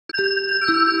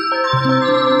Right,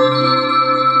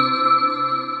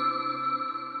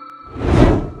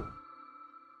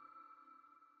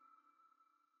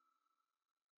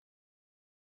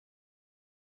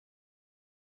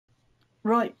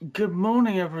 good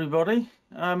morning everybody,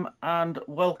 and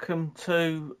welcome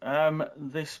to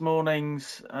this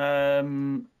morning's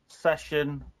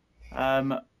session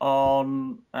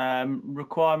on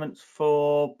requirements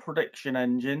for prediction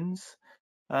engines.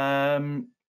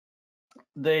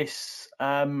 This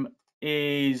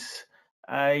is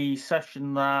a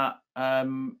session that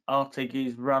Artig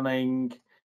is running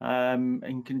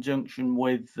in conjunction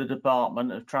with the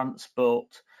Department of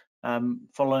Transport,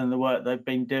 following the work they've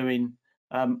been doing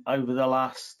over the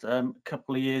last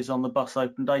couple of years on the Bus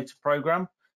Open Data programme,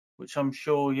 which I'm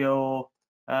sure you're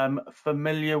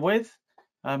familiar with.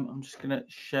 I'm just going to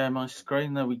share my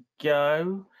screen. There we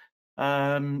go.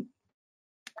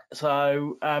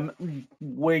 So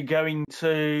we're going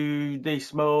to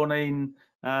this morning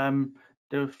do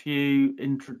a few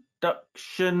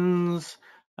introductions,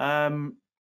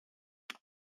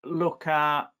 look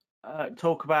at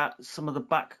talk about some of the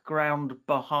background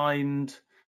behind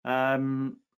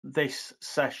this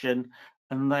session,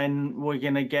 and then we're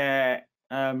going to get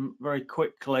very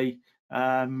quickly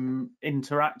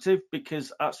interactive,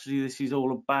 because actually this is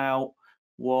all about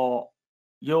what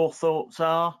your thoughts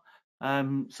are.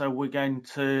 So we're going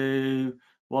to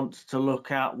want to look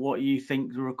at what you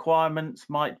think the requirements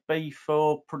might be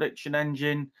for prediction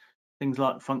engine, things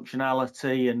like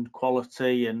functionality and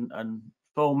quality and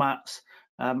formats,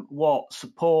 what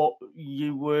support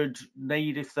you would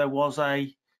need if there was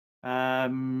a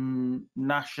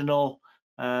national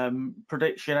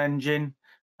prediction engine,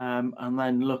 and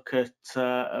then look at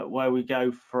where we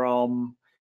go from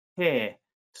here.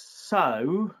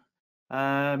 So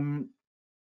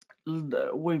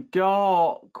we've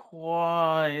got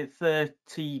quite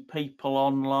 30 people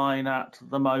online at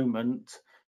the moment,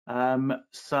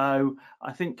 so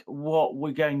I think what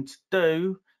we're going to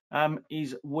do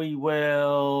is we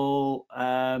will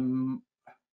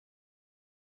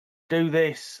do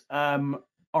this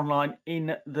online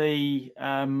in the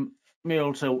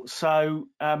Mural tool. So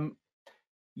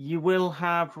you will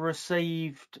have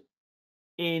received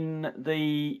in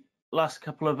the last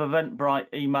couple of Eventbrite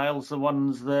emails, the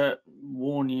ones that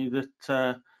warn you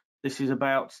that this is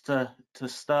about to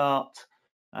start,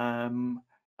 a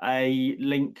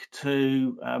link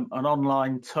to an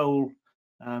online tool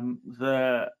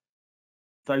that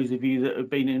those of you that have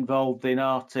been involved in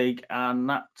Artig and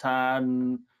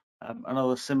NAPTAN and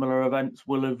other similar events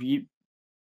will have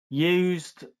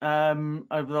used over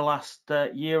the last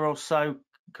year or so,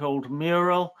 called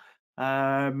Mural.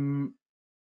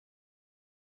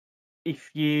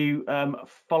 If you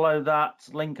follow that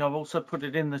link, I've also put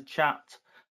it in the chat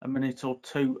a minute or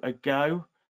two ago,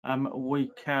 we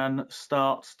can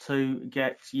start to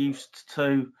get used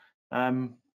to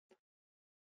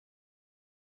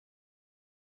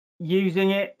using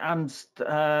it. And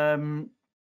so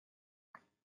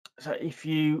if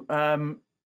you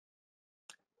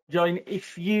join,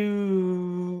 if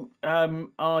you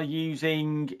are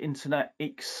using Internet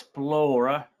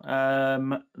Explorer,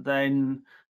 then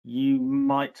you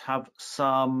might have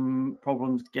some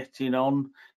problems getting on,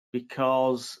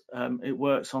 because it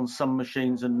works on some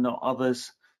machines and not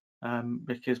others,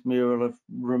 because Mural have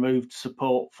removed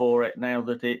support for it now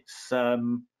that it's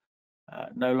no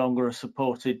longer a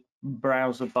supported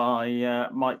browser by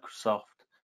Microsoft.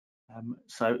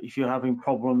 So if you're having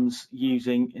problems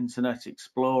using Internet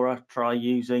Explorer, try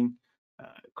using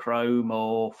Chrome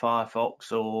or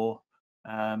Firefox or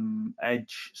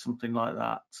Edge, something like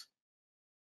that.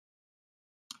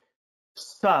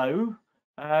 So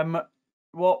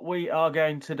what we are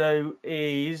going to do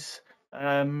is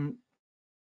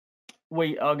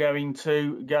we are going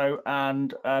to go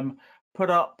and put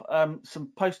up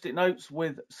some post-it notes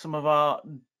with some of our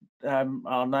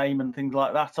name and things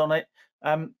like that on it.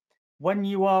 When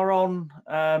you are on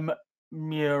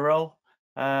Mural,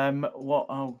 what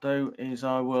I'll do is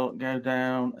I will go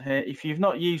down here. If you've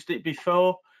not used it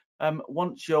before,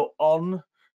 once you're on,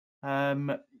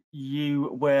 you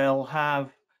will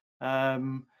have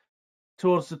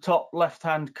towards the top left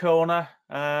hand corner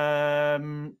a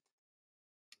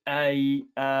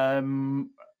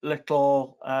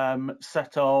little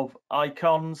set of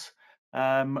icons.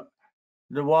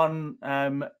 The one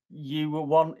you will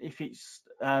want, if it's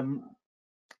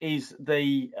is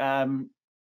the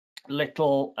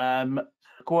little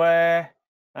square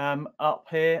up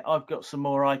here. I've got some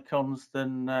more icons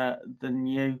than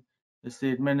you as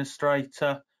the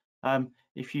administrator.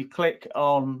 If you click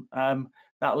on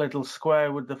that little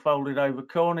square with the folded over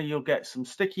corner, you'll get some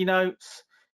sticky notes.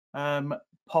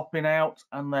 popping out,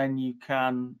 and then you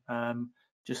can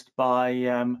just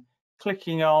by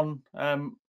clicking on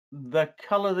the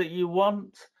colour that you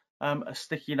want, a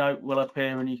sticky note will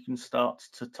appear and you can start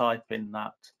to type in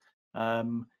that.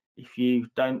 If you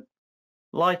don't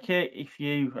like it, if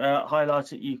you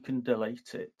highlight it, you can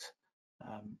delete it.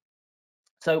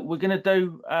 So we're going to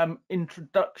do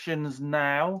introductions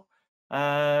now.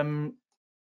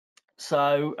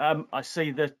 So I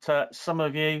see that some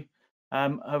of you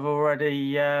have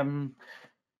already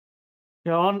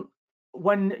gone.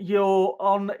 When you're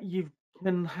on, you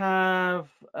can have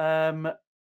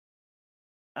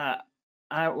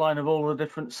outline of all the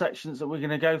different sections that we're going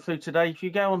to go through today. If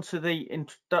you go on to the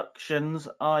introductions,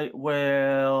 I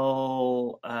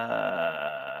will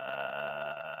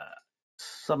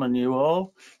summon you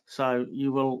all, so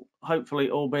you will hopefully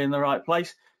all be in the right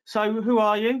place. So who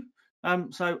are you?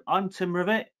 So I'm Tim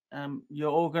Rivet,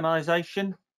 your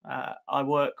organisation. I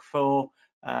work for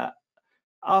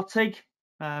Artig,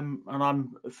 and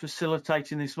I'm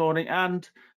facilitating this morning. And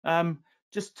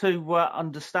just to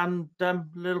understand a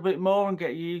little bit more and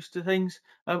get you used to things,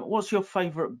 what's your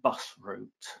favourite bus route?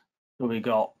 So we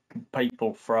got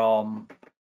people from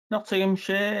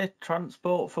Nottinghamshire,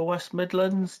 Transport for West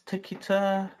Midlands,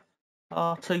 Ticketer,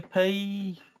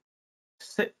 R2P,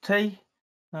 SIPT,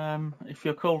 if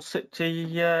you're called SIPT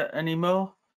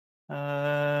anymore,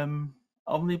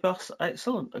 Omnibus,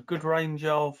 excellent, a good range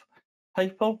of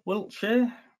people.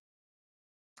 Wiltshire,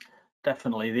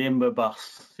 definitely the Imber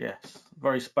bus, yes,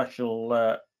 very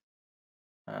special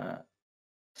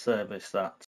service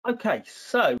that. Okay,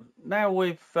 so now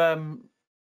we've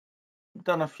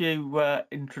done a few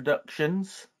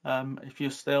introductions. If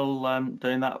you're still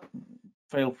doing that,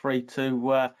 feel free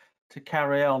to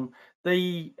carry on.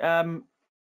 The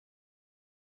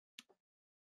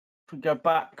if we go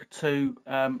back to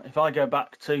if I go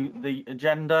back to the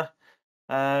agenda,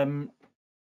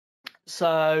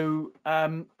 so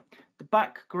the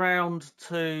background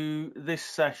to this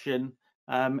session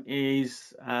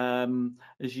is,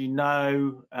 as you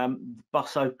know, the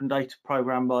Bus Open Data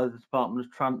Programme by the Department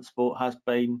of Transport has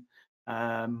been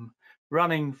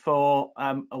running for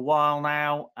a while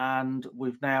now, and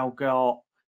we've now got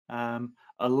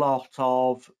a lot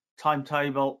of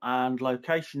timetable and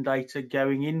location data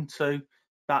going into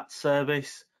that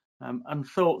service, and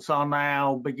thoughts are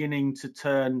now beginning to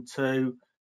turn to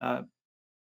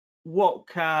what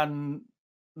can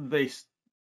this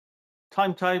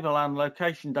timetable and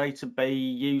location data be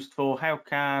used for? How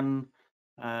can,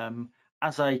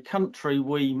 as a country,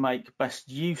 we make best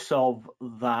use of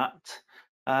that?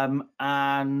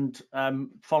 And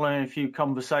following a few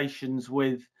conversations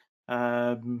with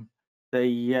the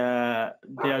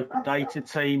Open Data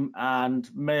team and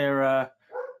Mira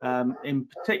in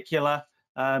particular,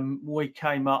 we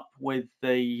came up with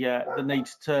the need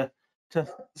to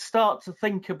start to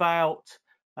think about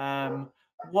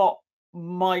what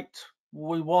might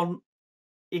we want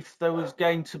if there was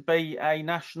going to be a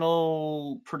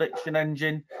national prediction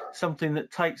engine, something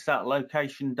that takes that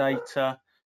location data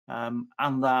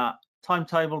and that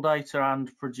timetable data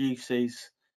and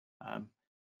produces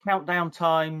countdown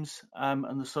times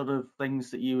and the sort of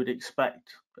things that you would expect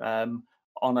on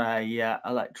a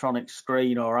electronic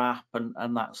screen or app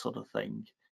and that sort of thing.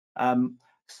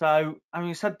 So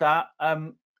having said that,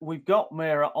 we've got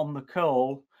Mira on the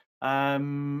call,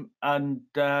 and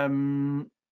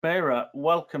Mira,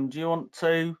 welcome. Do you want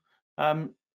to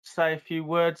say a few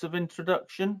words of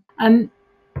introduction?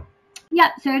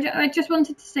 Yeah, so I just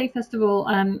wanted to say, first of all,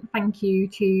 thank you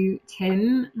to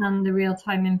Tim and the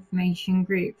Real-Time Information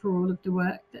Group for all of the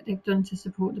work that they've done to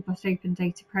support the Bus Open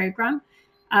Data Programme.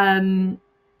 And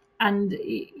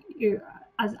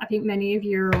as I think many of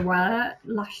you are aware,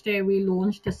 last year we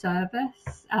launched a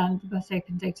service, the Bus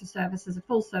Open Data Service, as a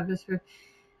full service with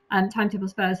timetable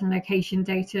spares and location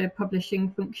data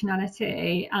publishing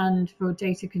functionality. And for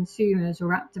data consumers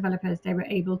or app developers, they were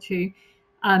able to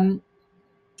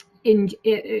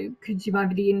consume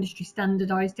either the industry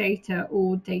standardized data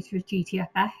or data as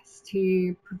GTFS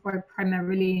to provide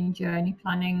primarily in journey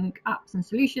planning apps and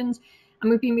solutions. And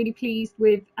we've been really pleased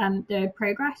with the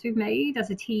progress we've made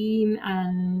as a team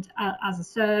and as a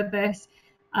service.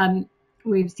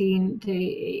 We've seen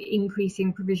the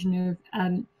increasing provision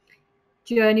of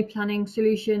journey planning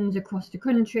solutions across the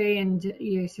country, and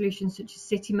solutions such as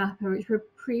City Mapper, which were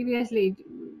previously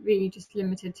really just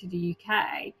limited to the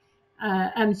UK.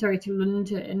 To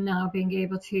London, now being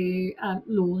able to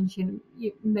launch in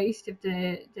most of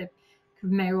the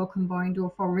mayoral combined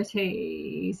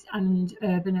authorities and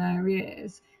urban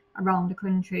areas around the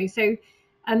country. So,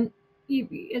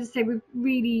 as I say, we're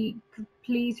really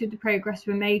pleased with the progress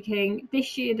we're making.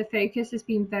 This year, the focus has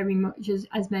been very much,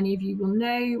 as many of you will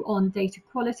know, on data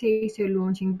quality, so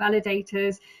launching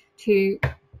validators to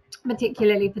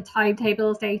particularly for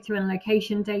timetables data and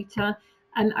location data.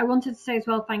 And I wanted to say as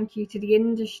well, thank you to the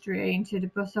industry and to the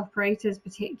bus operators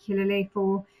particularly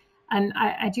for,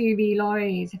 I do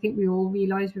realise, I think we all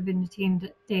realise within the team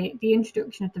that the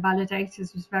introduction of the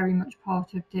validators was very much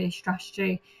part of the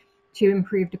strategy to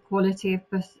improve the quality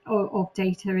of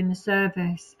data in the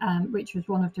service, which was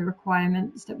one of the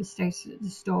requirements that was stated at the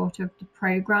start of the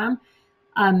programme.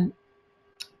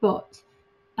 But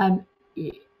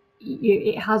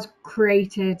it has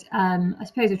created, I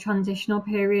suppose, a transitional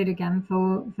period again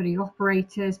for the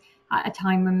operators at a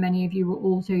time when many of you were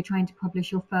also trying to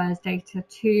publish your FIRS data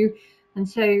too. And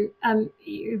so,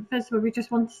 first of all, we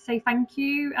just want to say thank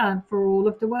you for all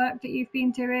of the work that you've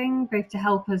been doing, both to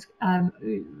help us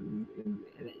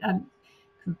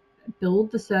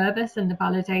build the service and the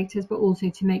validators, but also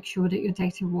to make sure that your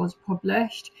data was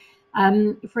published.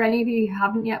 For any of you who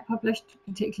haven't yet published,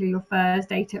 particularly your FIRS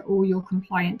data or your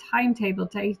compliant timetable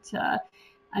data,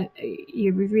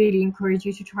 we really encourage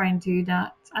you to try and do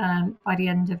that by the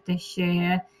end of this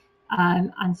year,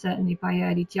 and certainly by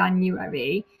early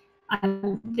January.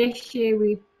 This year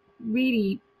we've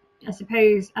really, I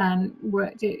suppose,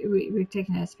 we've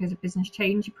taken a business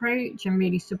change approach and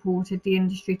really supported the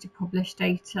industry to publish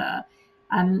data.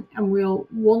 And we'll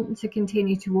want to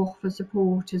continue to offer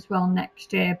support as well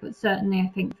next year, but certainly I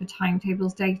think for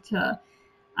timetables data,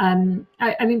 I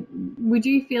mean, we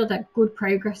do feel that good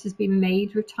progress has been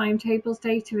made with timetables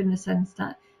data in the sense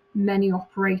that many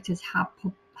operators have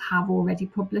already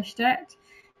published it.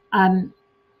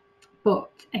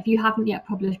 But if you haven't yet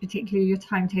published particularly your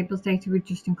timetables data, we'd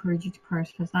just encourage you to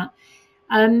process that.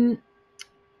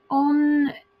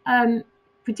 On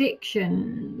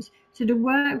predictions, so the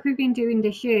work we've been doing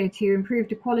this year to improve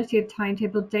the quality of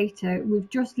timetable data, we've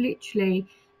just literally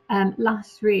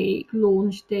last week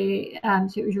launched the,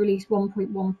 so it was release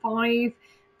 1.15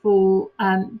 for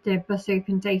the Bus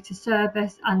Open Data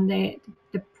Service, and the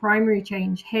primary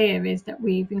change here is that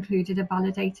we've included a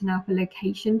validator now for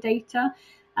location data.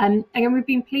 Again, we've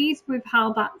been pleased with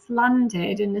how that's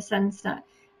landed in the sense that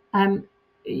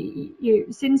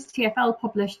since TfL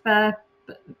published their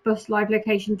bus live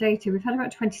location data, we've had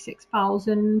about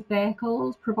 26,000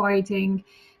 vehicles providing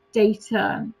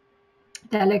data,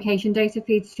 their location data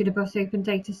feeds to the Bus Open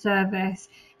Data Service,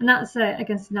 and that's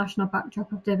against the national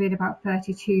backdrop of there being about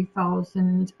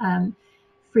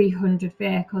 32,300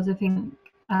 vehicles. I think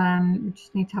we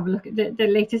just need to have a look at the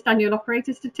latest annual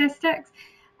operator statistics.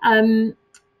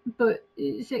 But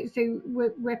so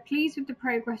we're pleased with the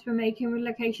progress we're making with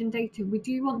location data. We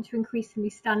do want to increasingly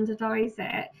standardise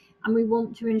it, and we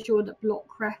want to ensure that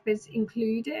block ref is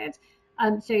included,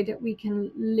 so that we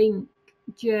can link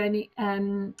journey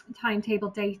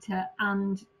timetable data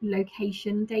and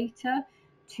location data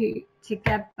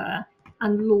together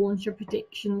and launch a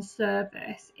prediction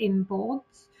service in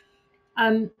BODs.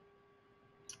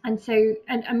 And so,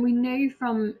 and we know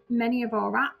from many of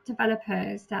our app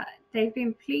developers that they've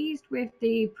been pleased with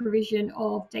the provision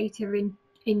of data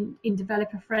in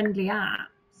developer-friendly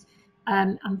apps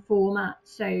and formats.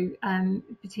 So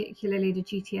particularly the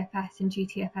GTFS and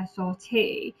GTFS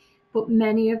RT, but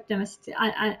many of them are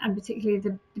and particularly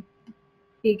the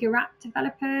bigger app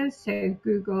developers, so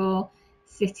Google,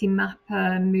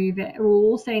 Citymapper, Move It, are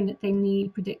all saying that they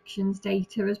need predictions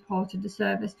data as part of the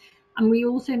service. And we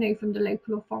also know from the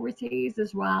local authorities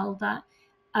as well that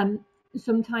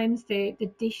sometimes the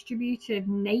distributed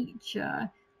nature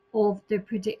of the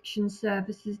prediction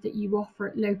services that you offer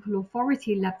at local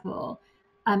authority level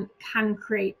can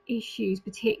create issues,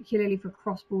 particularly for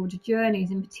cross-border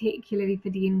journeys and particularly for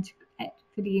the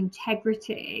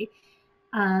integrity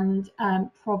and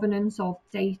provenance of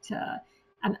data.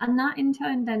 And that in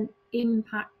turn then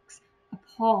impacts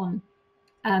upon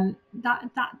that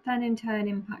then in turn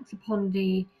impacts upon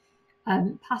the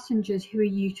passengers who are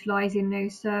utilising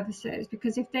those services,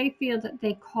 because if they feel that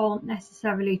they can't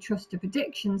necessarily trust the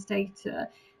predictions data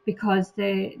because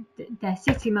their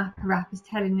Citymapper app is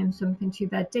telling them something to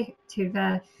their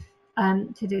digital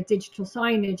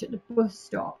signage at the bus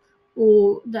stop,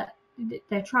 or that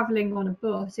they're travelling on a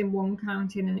bus in one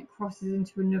county and it crosses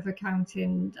into another county,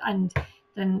 and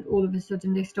then all of a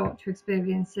sudden they start to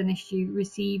experience an issue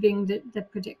receiving the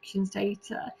predictions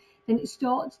data, then it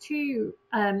starts to,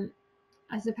 I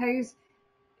suppose,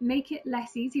 make it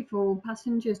less easy for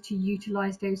passengers to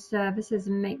utilise those services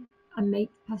and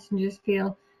make passengers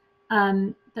feel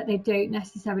that they don't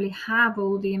necessarily have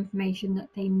all the information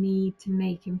that they need to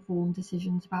make informed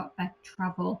decisions about their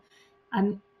travel.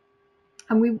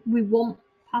 And we want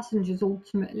passengers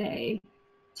ultimately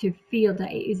to feel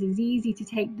that it is as easy to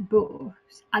take the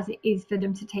bus as it is for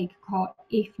them to take a car,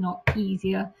 if not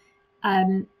easier.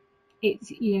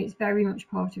 It's it's very much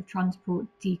part of transport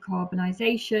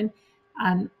decarbonisation.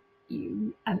 And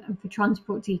for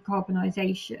transport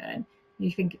decarbonisation,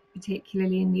 you think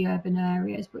particularly in the urban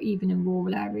areas, but even in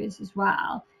rural areas as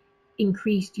well,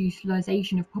 increased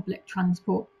utilisation of public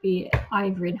transport, be it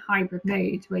either in hybrid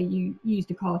modes where you use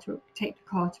the car to take the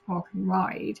car to park and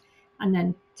ride, and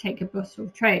then take a bus or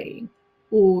train,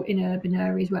 or in urban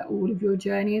areas where all of your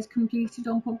journey is completed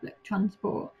on public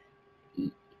transport.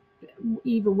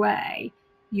 Either way,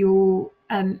 there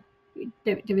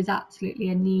is absolutely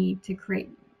a need to create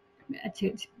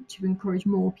to encourage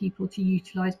more people to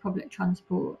utilise public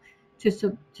transport to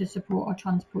support our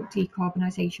transport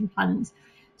decarbonisation plans.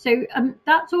 So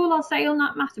that's all I'll say on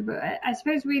that matter. But I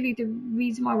suppose really the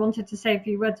reason why I wanted to say a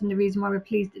few words, and the reason why we're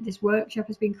pleased that this workshop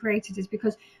has been created, is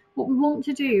because what we want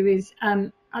to do is,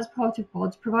 as part of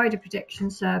PODS, provide a prediction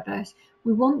service.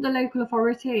 We want the local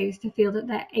authorities to feel that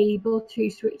they're able to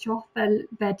switch off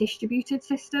their distributed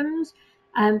systems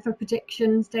for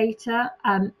predictions data.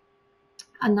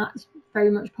 And that's very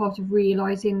much part of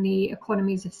realising the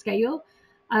economies of scale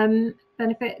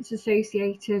benefits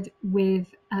associated with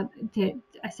a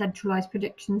centralised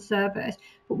prediction service.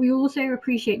 But we also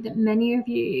appreciate that many of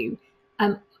you,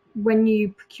 when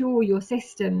you procure your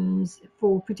systems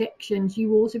for predictions,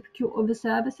 you also procure other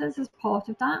services as part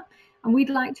of that. And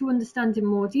we'd like to understand in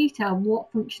more detail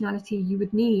what functionality you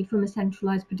would need from a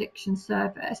centralised prediction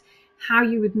service, how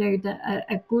you would know that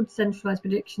a good centralised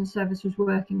prediction service was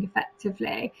working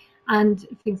effectively, and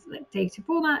things like data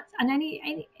formats and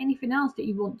anything else that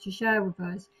you want to share with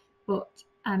us. But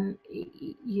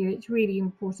it's really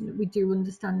important that we do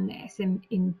understand this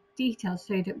in detail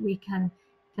so that we can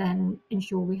then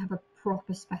ensure we have a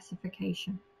proper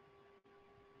specification.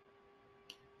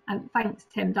 Thanks,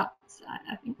 Tim. That's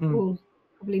I think all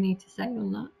probably need to say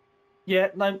on that. Yeah,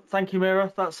 no, thank you,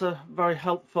 Mira. That's a very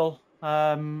helpful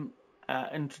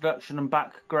introduction and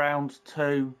background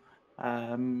to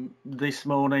this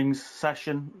morning's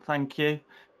session. Thank you.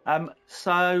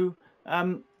 So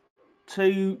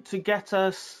to get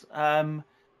us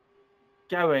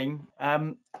going,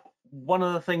 one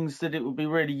of the things that it would be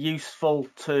really useful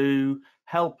to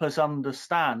help us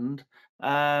understand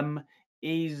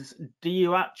is, do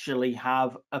you actually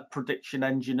have a prediction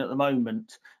engine at the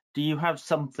moment? Do you have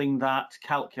something that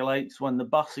calculates when the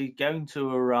bus is going to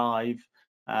arrive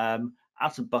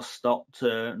at a bus stop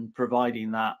and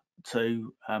providing that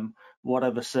to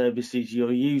whatever services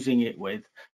you're using it with?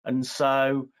 And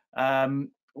so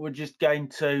we're just going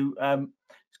to,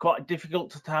 it's quite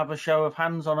difficult to have a show of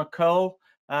hands on a call.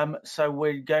 So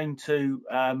we're going to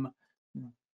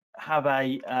have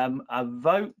a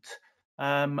vote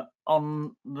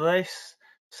on this.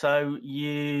 So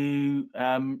you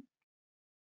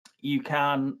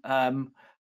can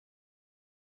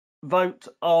vote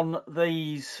on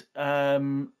these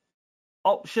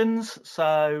options.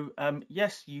 So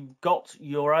yes, you've got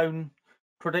your own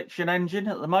prediction engine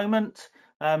at the moment.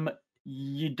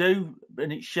 You do,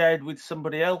 and it's shared with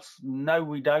somebody else. No,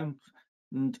 we don't.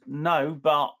 And no,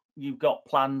 but you've got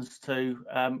plans to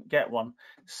get one.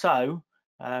 So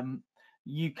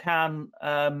you can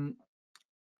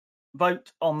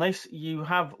vote on this. You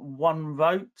have one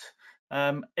vote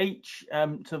each.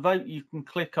 To vote, you can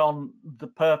click on the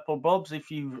purple blobs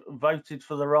if you've voted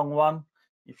for the wrong one.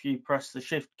 If you press the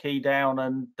shift key down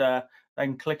and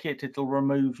then click it, it'll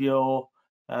remove your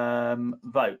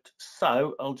vote.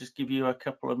 So I'll just give you a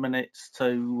couple of minutes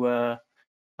to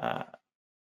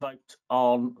vote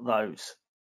on those.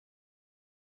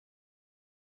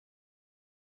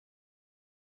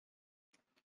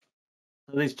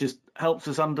 So this just helps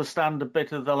us understand a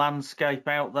bit of the landscape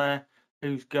out there,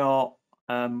 who's got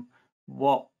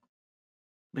what,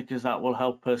 because that will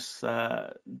help us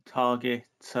target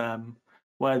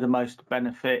where the most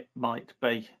benefit might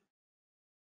be.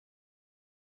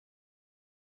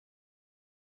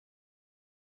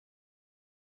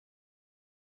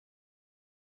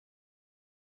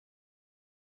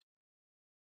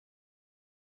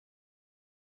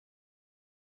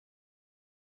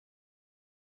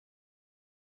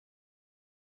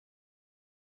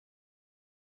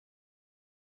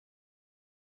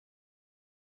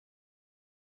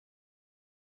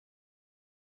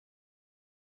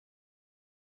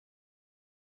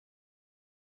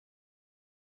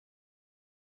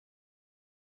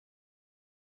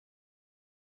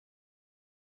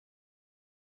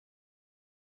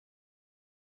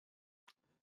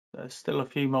 There's still a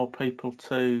few more people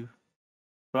to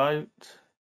vote.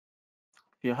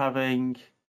 If you're having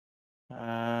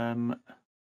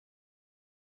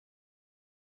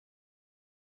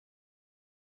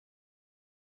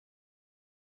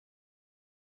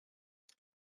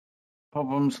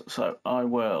Problems, so I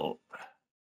will.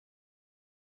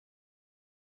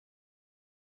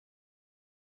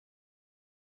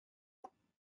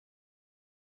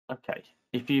 Okay,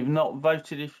 if you've not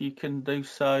voted, if you can do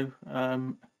so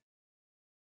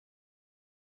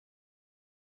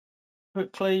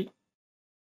quickly.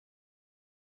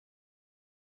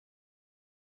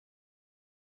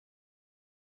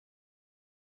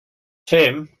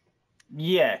 Tim?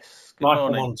 Yes, good Michael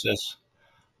morning. Montes.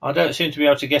 I don't seem to be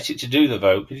able to get it to do the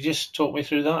vote. Could you just talk me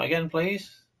through that again, please?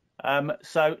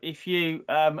 So if you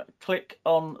click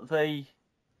on the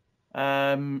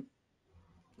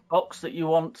box that you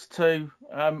want to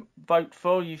vote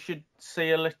for, you should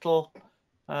see a little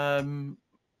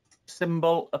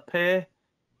symbol appear.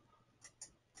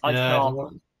 I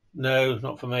can't. No,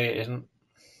 not for me, it isn't.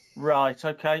 Right,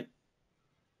 okay.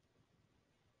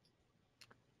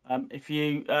 If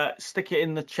you stick it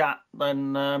in the chat,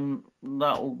 then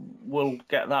we'll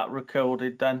get that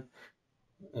recorded then.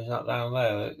 Is that down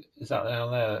there? Is that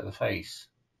down there at the face?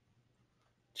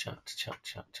 Chat.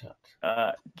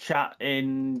 Chat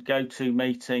in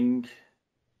GoToMeeting.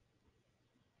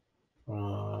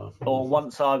 Or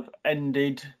once I've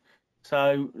ended.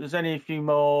 So there's only a few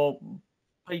more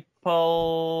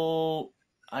people.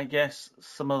 I guess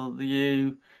some of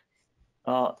you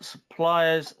are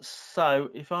suppliers. So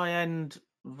if I end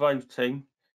voting,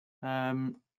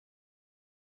 Tim,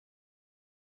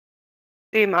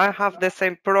 I have the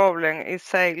same problem. It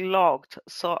say logged,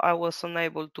 so I was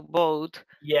unable to vote.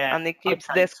 Yeah, and it keeps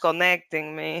okay.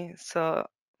 disconnecting me. So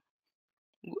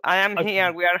I am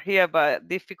here. We are here, but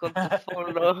difficult to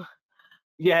follow.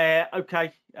 Yeah,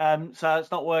 okay. So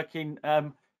it's not working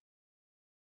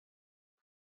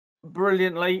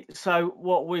brilliantly. So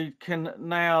what we can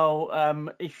now,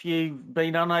 if you've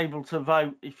been unable to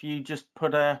vote, if you just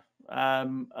put a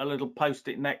little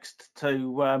post-it next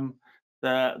to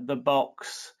the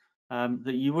box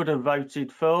that you would have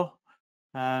voted for,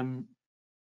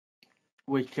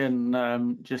 we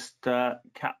can just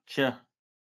capture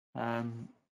that,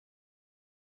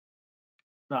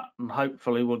 and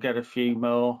hopefully we'll get a few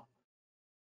more.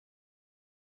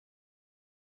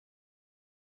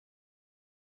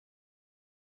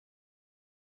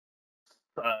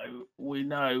 So we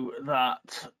know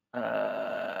that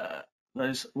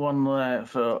there's one there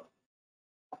for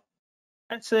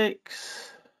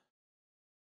Essex,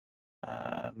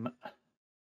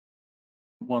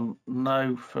 one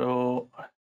no for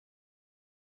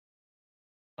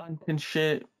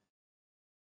Lancashire,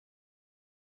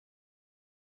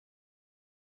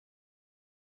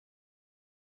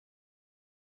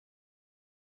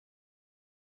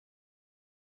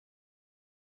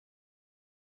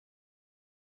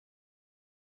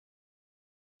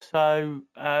 so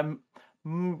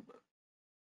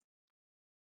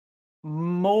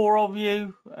more of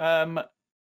you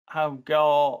have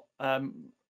got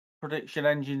prediction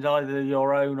engines, either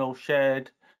your own or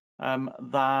shared,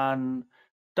 than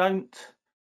don't.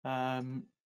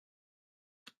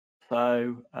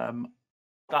 So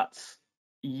that's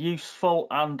useful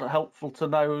and helpful to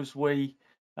know as we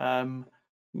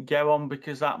go on,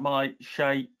 because that might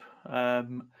shape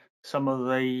some of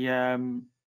the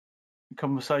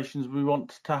conversations we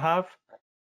want to have.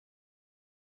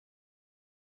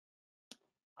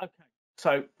 Okay,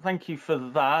 so thank you for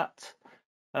that.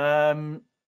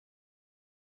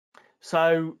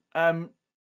 So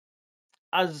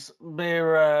as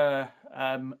Mira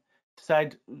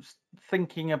said,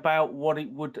 thinking about what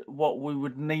we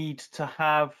would need to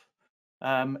have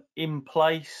in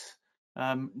place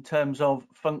in terms of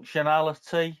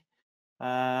functionality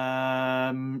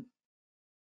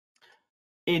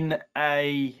in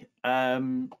a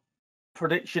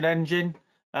prediction engine,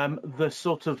 the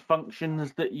sort of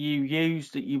functions that you use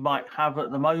that you might have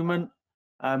at the moment,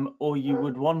 or you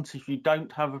would want if you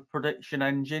don't have a prediction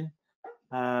engine.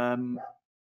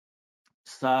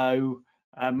 So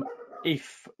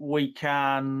if we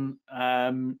can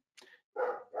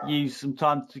use some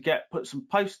time to put some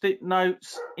post-it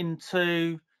notes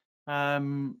into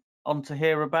onto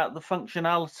here about the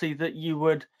functionality that you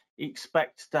would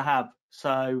expect to have.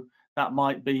 So that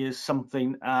might be as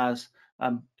something as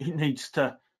it needs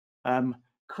to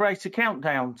create a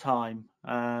countdown time,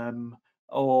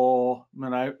 or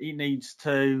it needs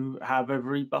to have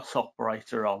every bus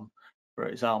operator on, for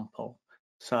example.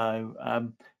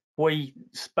 So we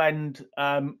spend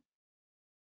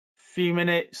few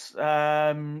minutes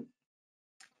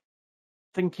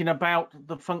thinking about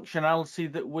the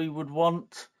functionality that we would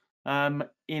want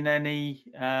in any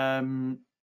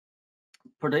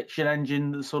prediction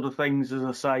engine, the sort of things, as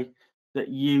I say, that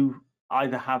you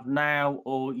either have now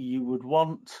or you would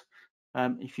want.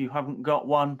 If you haven't got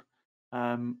one,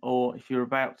 or if you're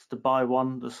about to buy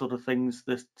one, the sort of things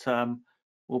that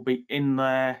will be in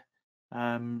there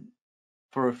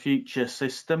for a future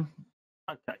system.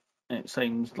 Okay, it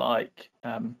seems like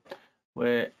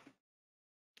where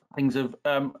things have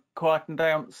quietened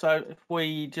down. So if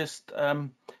we just have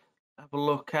a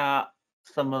look at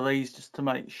some of these, just to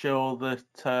make sure that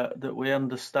that we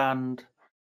understand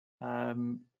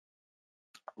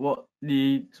what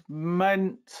the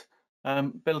meant.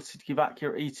 Ability to give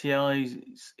accurate ETIs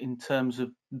in terms of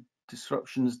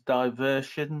disruptions,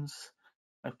 diversions.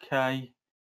 Okay.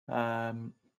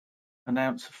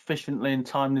 Announce efficiently and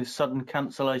timely sudden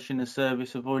cancellation of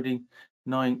service, avoiding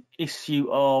annoying issue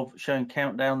of showing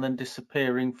countdown then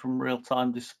disappearing from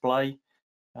real-time display.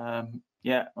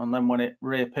 Yeah, and then when it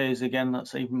reappears again,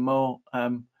 that's even more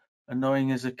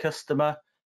annoying as a customer.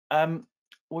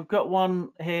 We've got one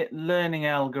here, learning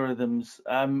algorithms.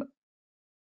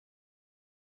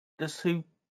 Does who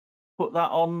put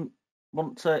that on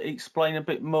want to explain a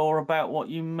bit more about what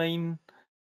you mean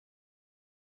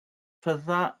for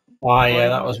that? Yeah,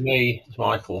 that was me,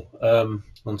 Michael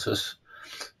Huntus.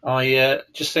 I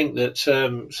just think that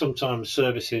sometimes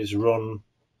services run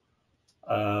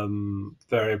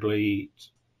variably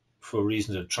for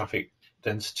reasons of traffic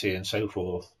density and so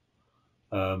forth.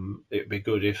 It'd be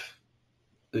good if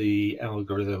the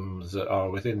algorithms that are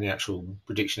within the actual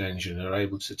prediction engine are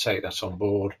able to take that on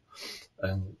board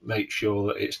and make sure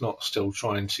that it's not still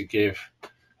trying to give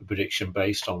a prediction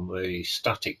based on the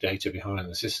static data behind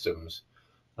the systems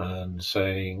and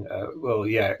saying, well,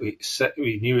 yeah,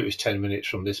 we knew it was 10 minutes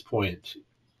from this point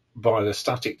by the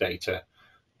static data,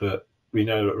 but we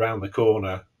know around the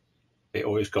corner it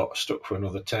always got stuck for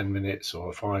another 10 minutes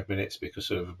or 5 minutes because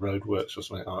of roadworks or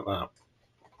something like that.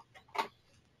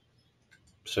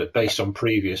 So based on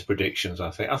previous predictions,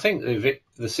 I think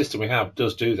the system we have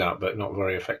does do that, but not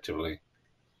very effectively.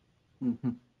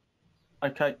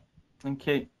 Okay, thank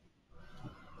you.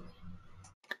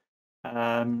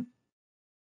 Then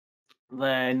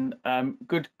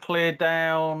good clear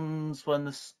downs when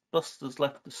the bus has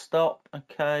left the stop.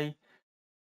 Okay.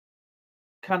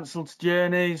 Cancelled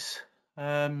journeys.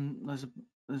 There's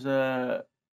a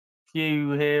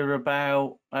few here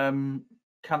about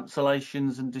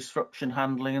cancellations and disruption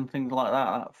handling and things like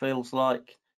that. That feels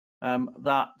like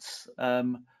that's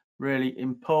really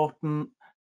important.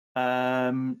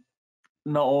 Not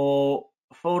all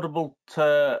affordable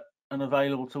to and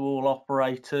available to all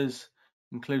operators,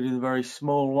 including the very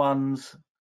small ones.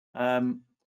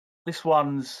 This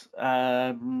one's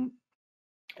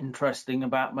interesting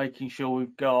about making sure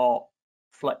we've got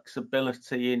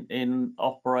flexibility in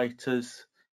operators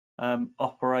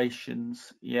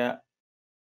operations. Yeah.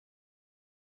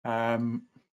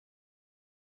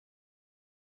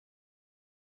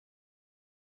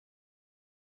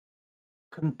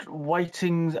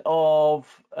 Weightings of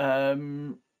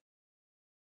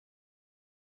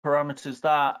parameters,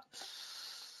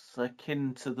 that's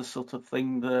akin to the sort of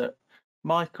thing that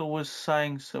Michael was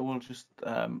saying, so we'll just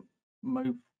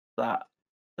move that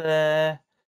there.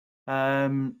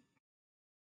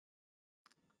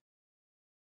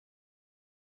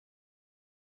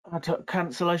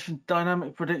 Cancellation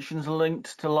dynamic predictions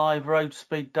linked to live road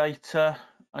speed data.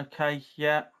 Okay,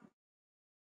 yeah.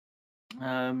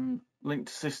 Linked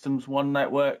to systems, one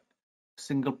network,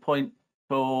 single point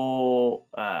for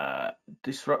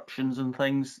disruptions and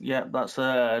things. Yeah, that's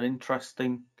an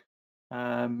interesting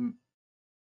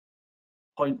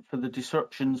point for the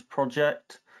disruptions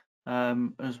project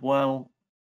as well.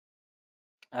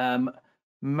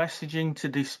 Messaging to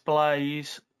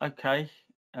displays. Okay.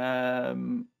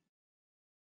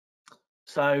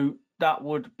 So that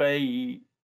would be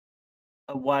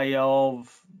a way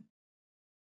of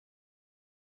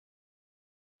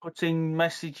putting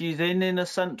messages in a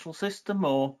central system,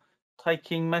 or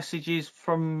taking messages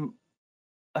from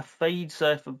a feed.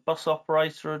 So if a bus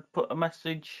operator had put a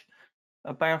message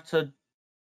about a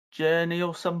journey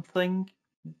or something.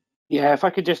 Yeah, if I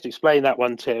could just explain that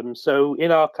one, Tim. So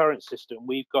in our current system,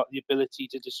 we've got the ability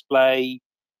to display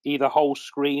either whole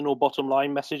screen or bottom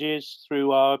line messages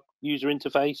through our user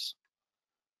interface.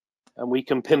 And we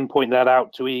can pinpoint that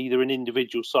out to either an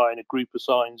individual sign, a group of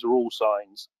signs, or all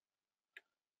signs.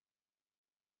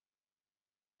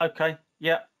 Okay,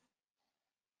 yeah.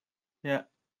 Yeah.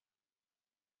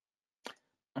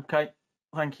 Okay,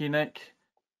 thank you, Nick.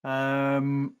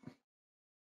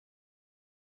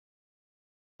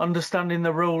 Understanding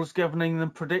the rules governing the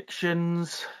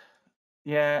predictions.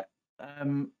 Yeah,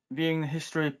 viewing the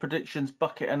history of predictions,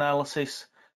 bucket analysis.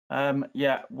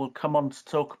 Yeah, we'll come on to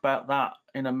talk about that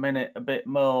in a minute a bit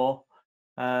more.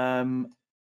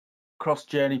 Cross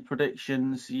journey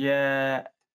predictions, yeah.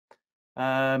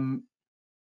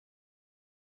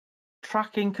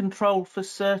 Tracking control for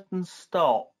certain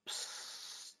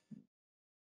stops.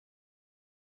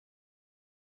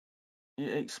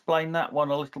 Explain that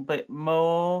one a little bit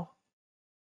more.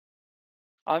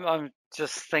 I'm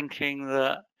just thinking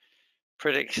that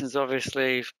predictions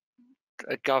obviously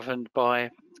are governed by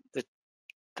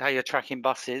how you're tracking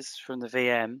buses from the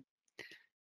VM,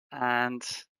 and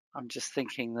I'm just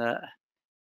thinking that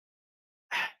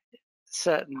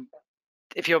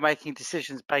if you're making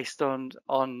decisions based on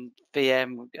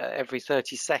VM every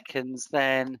 30 seconds,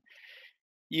 then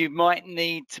you might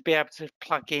need to be able to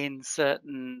plug in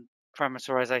certain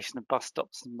parameterization of bus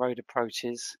stops and road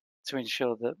approaches to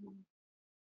ensure that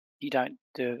you don't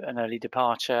do an early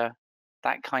departure,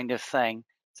 that kind of thing.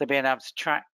 So being able to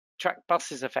track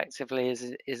buses effectively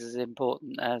is as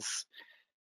important as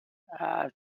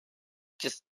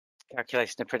just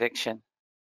calculation of prediction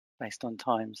based on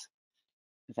times,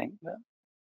 I think.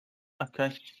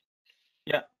 Okay.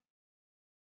 Yeah.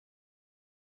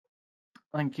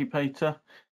 Thank you, Peter.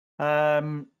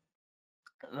 Then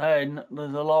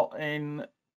there's a lot in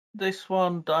this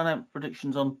one. Dynamic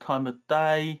predictions on time of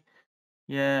day.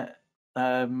 Yeah.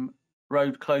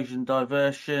 Road closure and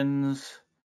diversions.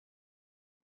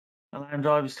 Allowing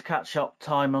drivers to catch up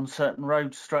time on certain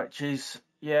road stretches.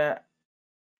 Yeah.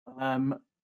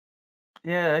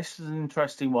 Yeah, this is an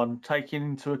interesting one. Taking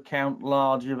into account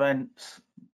large events.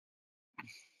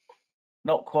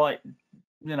 Not quite,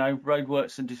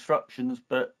 roadworks and disruptions,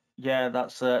 but yeah,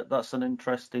 that's an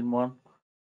interesting one.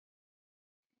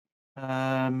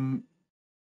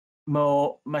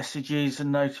 More messages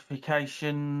and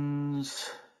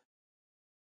notifications.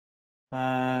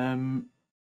 Live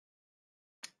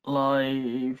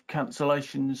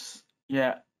cancellations.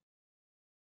 Yeah.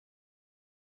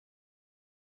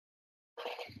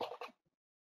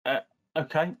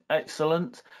 Okay,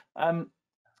 excellent.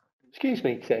 Excuse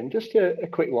me, Tim, just a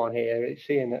quick one here. It's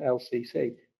Ian at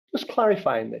LCC. Just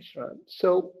clarifying this, right?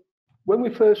 So when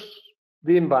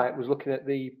the invite was looking at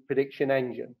the prediction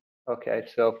engine. Okay,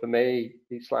 so for me,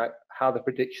 it's like how the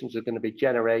predictions are going to be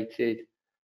generated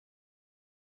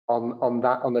on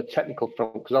the technical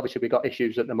front, because obviously we've got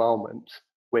issues at the moment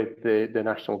with the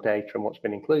national data and what's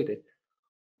been included.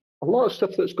 A lot of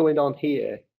stuff that's going on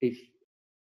here is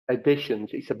additions.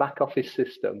 It's a back office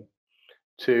system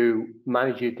to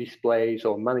manage your displays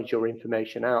or manage your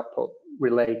information output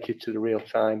related to the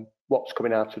real-time, what's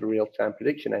coming out of the real-time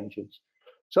prediction engines.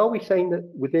 So are we saying that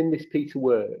within this piece of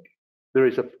work,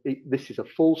 this is a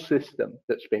full system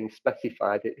that's being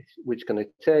specified, which is going to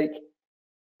take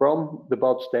from the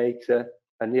BODS data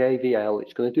and the AVL,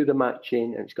 it's going to do the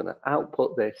matching and it's going to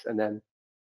output this, and then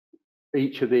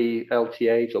each of the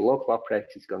LTAs or local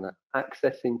operators is going to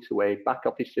access into a back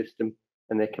office system,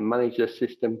 and they can manage their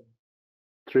system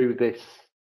through this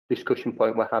discussion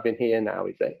point we're having here now,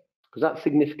 is it? Because that's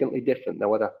significantly different than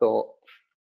what I thought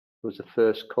was the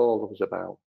first call was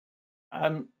about.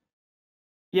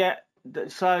 Yeah,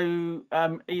 so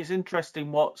it's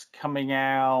interesting what's coming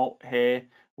out here.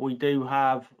 We do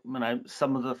have,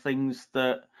 some of the things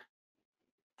that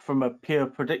from a pure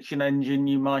prediction engine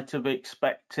you might have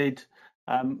expected,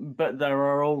 but there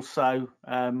are also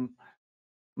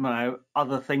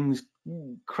other things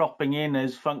cropping in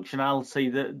as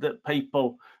functionality that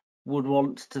people would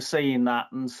want to see in that.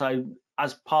 And so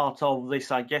as part of this,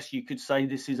 I guess you could say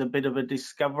this is a bit of a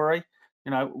discovery.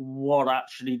 What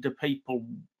actually do people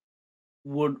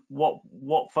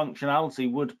what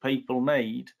functionality would people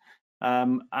need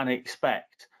and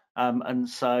expect? And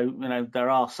so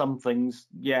there are some things,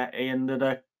 Ian, that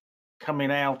are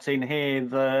coming out in here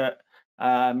that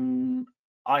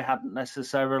I hadn't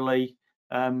necessarily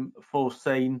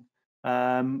foreseen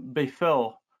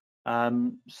before.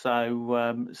 So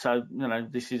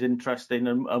this is interesting,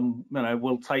 and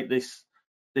we'll take this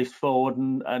forward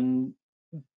and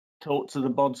talk to the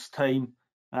BODS team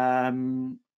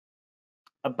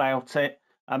about it,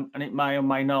 and it may or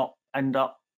may not end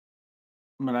up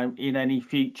in any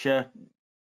future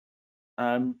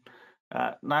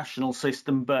national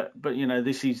system, but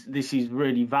this is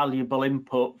really valuable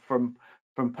input from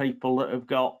people that have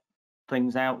got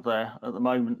things out there at the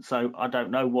moment. So I don't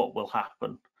know what will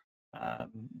happen,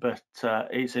 but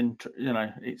it's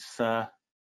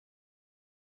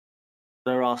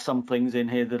there are some things in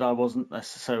here that I wasn't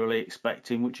necessarily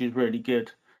expecting, which is really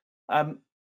good.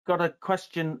 Got a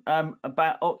question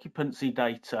about occupancy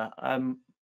data.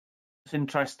 It's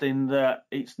interesting that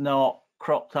it's not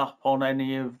cropped up on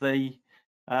any of the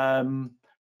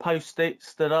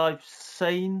post-its that I've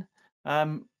seen.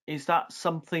 Is that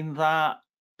something that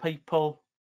people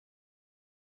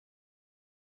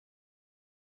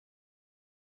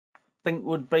think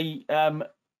would be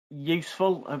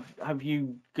useful? Have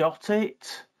you got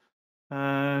it?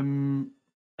 Are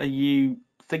you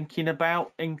thinking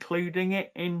about including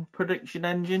it in prediction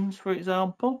engines, for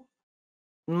example?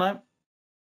 No.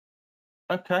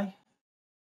 Okay.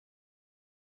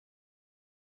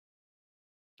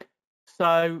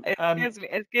 So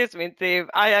excuse me, Steve.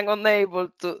 I am unable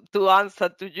to answer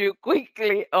to you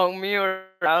quickly on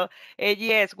Mural.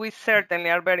 Yes, we certainly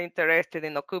are very interested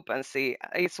in occupancy.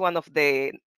 It's one of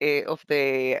the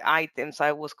items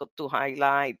I was going to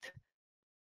highlight.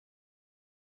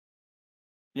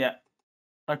 Yeah.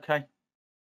 Okay.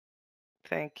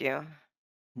 Thank you.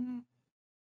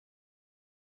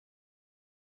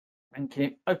 Thank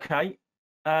you. Okay.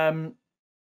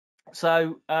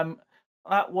 So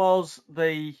that was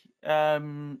the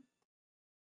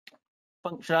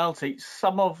functionality.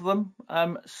 Some of them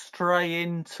stray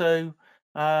into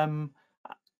the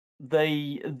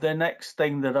next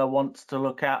thing that I want to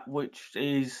look at, which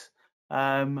is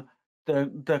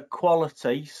the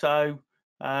quality. So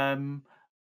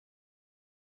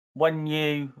when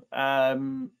you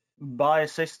buy a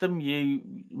system, you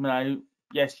know,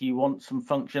 yes, you want some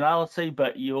functionality,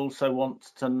 but you also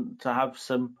want to have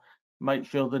some, make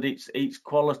sure that it's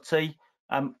quality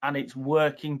and it's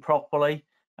working properly.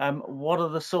 What are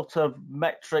the sort of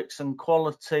metrics and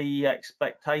quality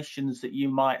expectations that you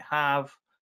might have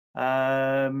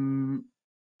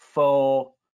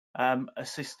for a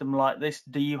system like this?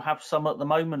 Do you have some at the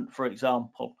moment, for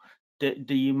example?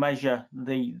 Do you measure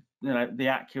the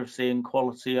accuracy and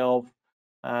quality of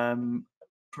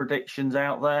predictions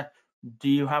out there? Do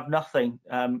you have nothing?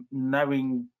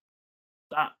 Knowing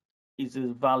that is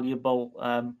as valuable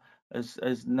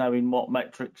as knowing what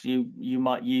metrics you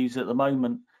might use at the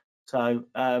moment. So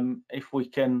if we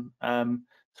can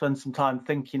spend some time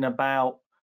thinking about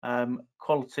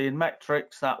quality and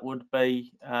metrics, that would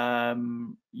be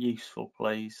useful,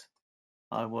 please.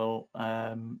 I will.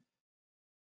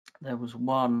 There was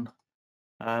one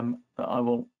that I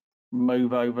will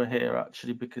move over here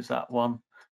actually, because that one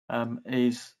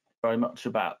is very much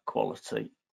about quality.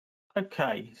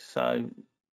 Okay, so a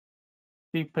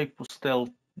few people still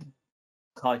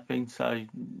typing, so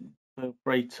feel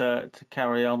free to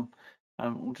carry on.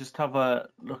 We'll just have a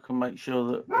look and make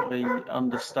sure that we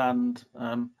understand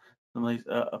some of these.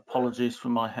 Apologies for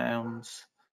my hounds.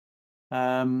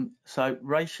 So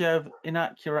ratio of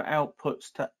inaccurate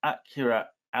outputs to accurate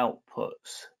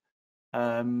outputs.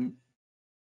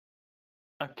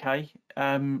 Okay.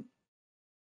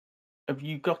 Have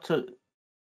you got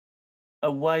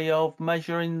a way of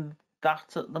measuring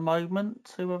that at the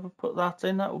moment? Whoever put that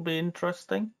in, that would be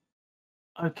interesting.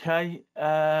 Okay.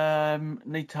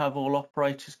 Need to have all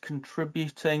operators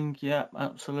contributing. Yeah,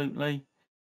 absolutely.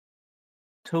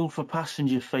 Tool for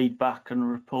passenger feedback and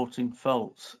reporting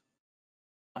faults.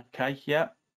 Okay. Yeah.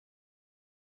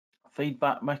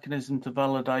 Feedback mechanism to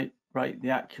validate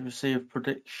the accuracy of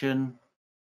prediction.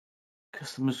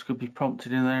 Customers could be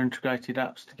prompted in their integrated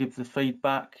apps to give the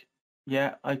feedback.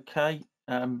 Yeah, okay.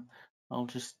 I'll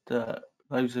just,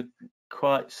 those are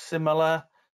quite similar.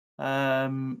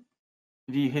 View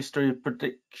history of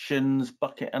predictions,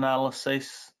 bucket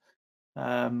analysis.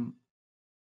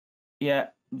 Yeah,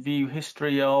 view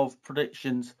history of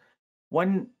predictions.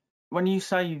 When you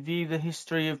say view the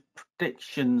history of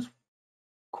predictions,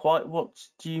 quite what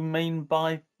do you mean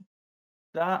by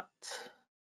that?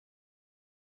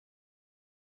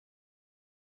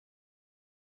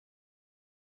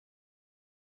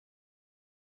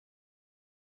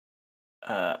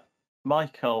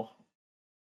 Michael,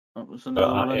 that was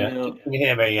another Yeah. Can you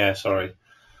hear me? Yeah, sorry.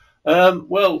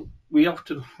 Well, we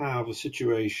often have a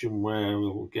situation where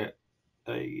we'll get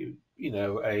a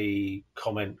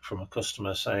comment from a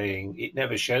customer saying it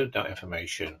never showed that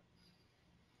information,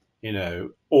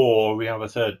 or we have a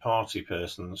third party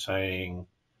person saying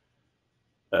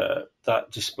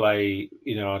that display,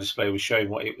 our display was showing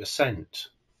what it was sent.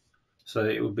 So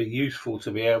it would be useful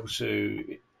to be able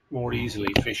to more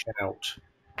easily fish out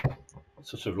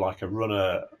sort of like a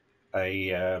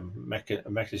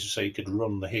mechanism so you could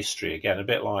run the history again, a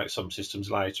bit like some systems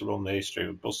allow you to run the history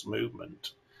of bus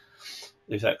movement.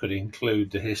 If that could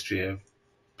include the history of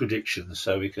predictions,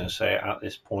 so we can say at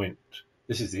this point,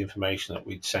 this is the information that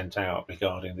we'd sent out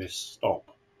regarding this stop.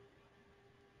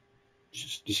 Do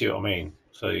you see what I mean?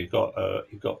 So you've got a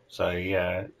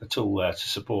tool there to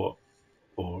support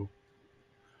or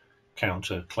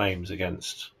counter claims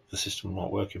against the system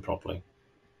not working properly.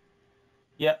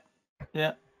 Yeah,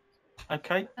 yeah.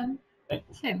 Okay.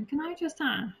 Tim, can I just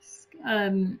ask?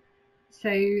 So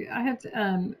I had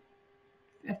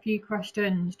a few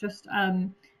questions. Just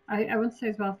I want to say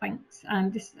as well, thanks.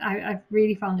 I've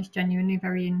really found this genuinely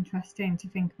very interesting to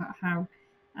think about how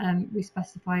we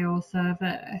specify our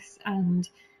service, and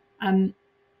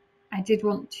I did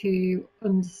want to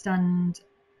understand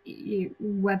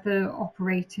whether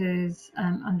operators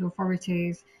and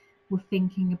authorities were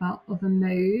thinking about other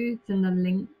modes and the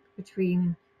link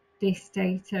between this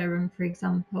data and, for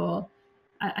example,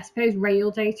 I suppose rail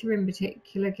data in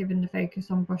particular, given the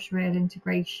focus on bus rail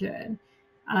integration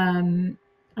and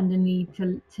the need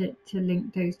to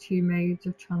link those two modes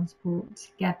of transport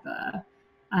together.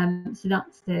 So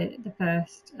that's the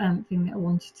first thing that I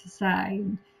wanted to say.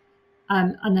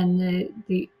 And then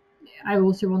I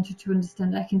also wanted to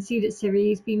understand, I can see that Siri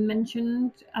has been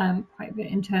mentioned quite a bit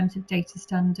in terms of data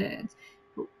standards,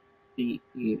 but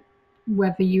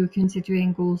whether you were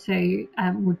considering also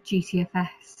would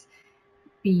GTFS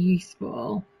be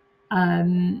useful,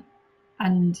 and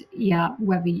yeah,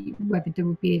 whether there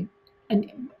would be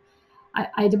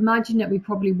I'd imagine that we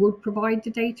probably would provide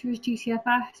the data as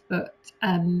GTFS, but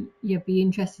yeah, be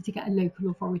interested to get a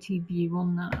local authority view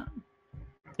on that.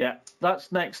 Yeah,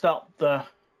 that's next up the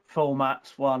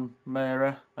formats one,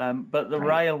 Mira. But the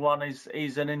Right. rail one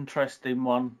is an interesting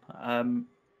one.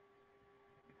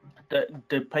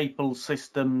 Do people's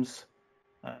systems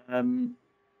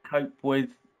cope with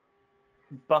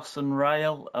bus and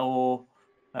rail, or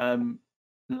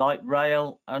light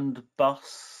rail and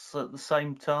bus at the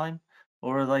same time,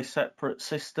 or are they separate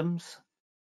systems?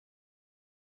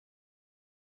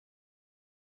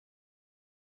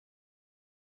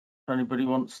 If anybody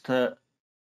wants to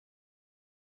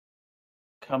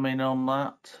come in on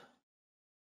that?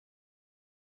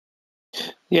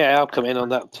 Yeah, I'll come in on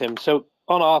that, Tim. So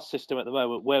on our system at the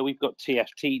moment, where we've got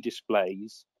TFT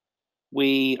displays,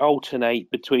 we alternate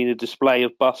between a display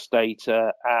of bus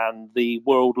data and the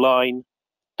world line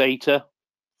data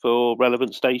for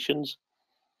relevant stations.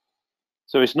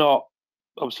 So it's not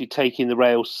obviously taking the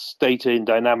rail data in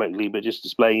dynamically, but just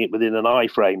displaying it within an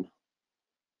iframe.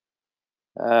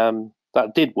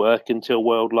 That did work until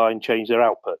Worldline changed their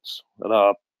outputs, and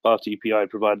our RTPI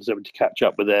providers having to catch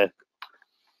up with their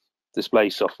display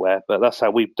software. But that's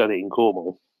how we've done it in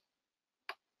Cornwall.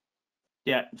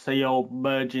 Yeah, so you're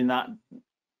merging that,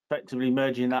 effectively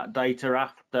merging that data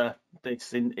after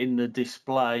this in the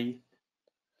display.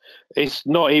 It's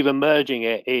not even merging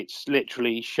it, it's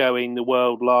literally showing the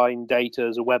Worldline data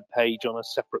as a web page on a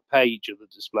separate page of the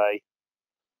display.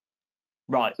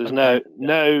 Right. There's okay.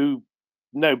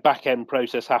 no back end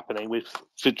process happening. We're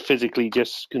physically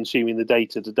just consuming the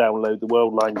data to download the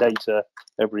Worldline data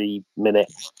every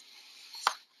minute.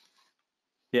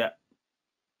 Yeah.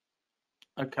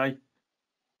 Okay.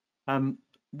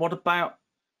 What about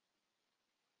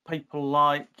people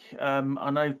like, I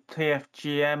know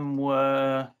TFGM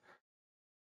were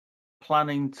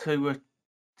planning to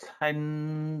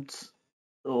attend,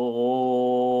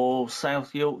 or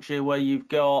South Yorkshire, where you've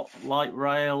got light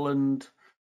rail and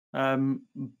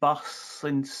bus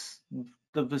in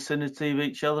the vicinity of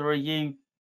each other. Are you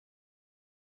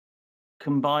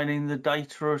combining the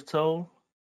data at all?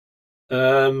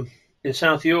 In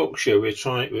South Yorkshire, we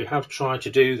have tried to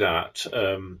do that,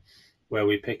 where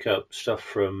we pick up stuff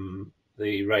from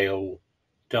the rail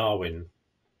Darwin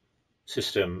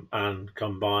system and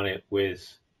combine it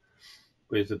with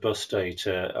the bus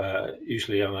data.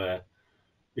 Usually on a,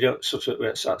 we don't sort of,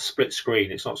 it's that split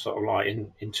screen. It's not sort of like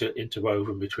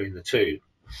interwoven between the two.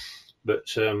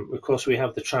 But of course, we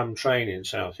have the tram train in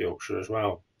South Yorkshire as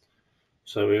well.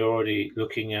 So we're already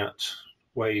looking at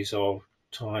ways of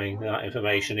tying that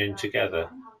information in together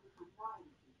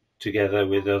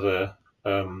with other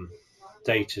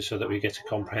data, so that we get a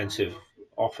comprehensive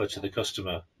offer to the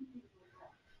customer.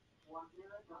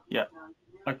 Yeah.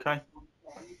 Okay.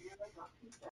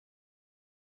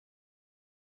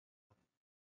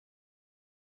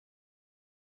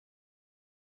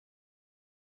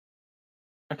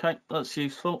 Okay, that's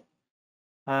useful.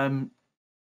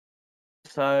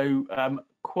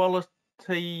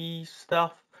 Quality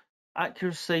stuff,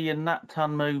 accuracy and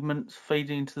NatTan movements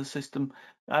feeding into the system.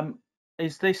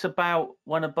 Is this about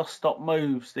when a bus stop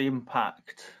moves, the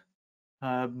impact?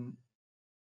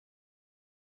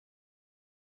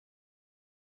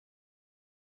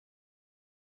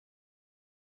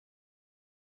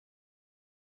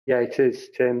 Yeah, it is,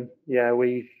 Tim. Yeah,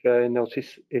 we've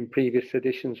noticed in previous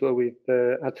editions where we've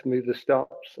had to move the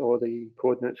stops or the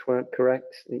coordinates weren't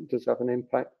correct, it does have an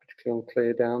impact, particularly on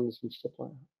clear downs and stuff like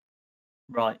that.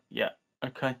 Right, yeah,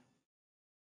 okay.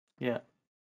 Yeah.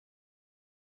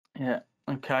 Yeah,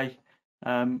 Okay.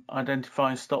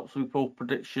 Identifying stops with all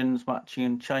predictions, matching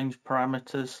and change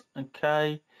parameters.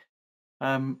 Okay.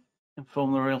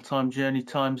 Inform the real-time journey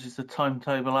times. Is the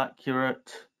timetable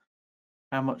accurate?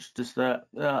 How much does that?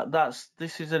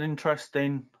 This is an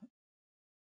interesting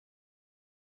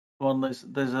one.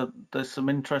 There's some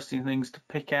interesting things to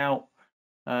pick out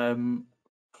from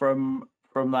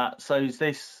that. So is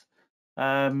this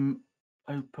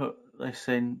who put this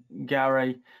in?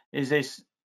 Gary. Is this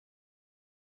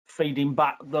feeding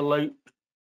back the loop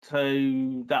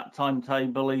to that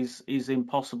timetable is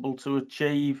impossible to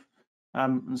achieve,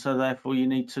 and so therefore you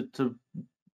need to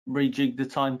rejig the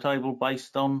timetable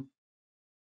based on?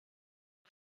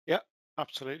 Yeah,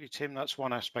 absolutely, Tim. That's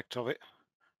one aspect of it.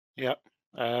 Yeah.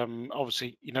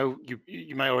 Obviously,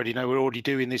 you may already know we're already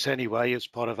doing this anyway as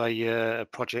part of a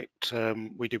project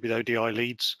we did with ODI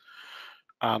Leeds,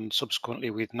 and subsequently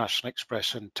with National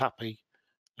Express and TAPI.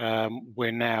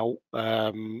 We're now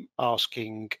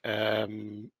asking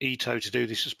ETO to do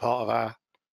this as part of our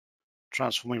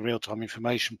Transforming Real-Time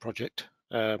Information project.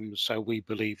 So we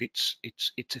believe it's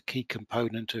a key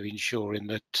component of ensuring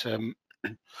that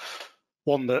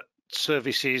one, that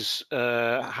services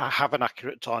have an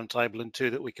accurate timetable, and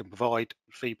two, that we can provide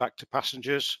feedback to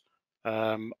passengers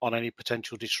on any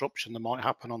potential disruption that might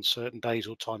happen on certain days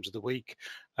or times of the week.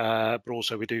 But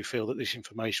also we do feel that this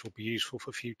information will be useful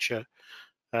for future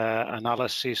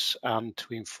analysis and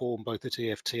to inform both the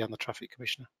TFT and the Traffic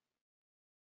Commissioner.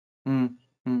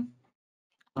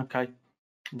 Okay,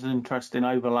 there's an interesting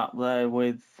overlap there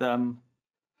with the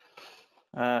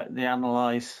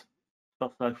Analyze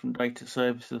Soft Open Data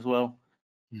Service as well.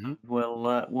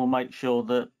 We'll make sure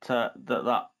that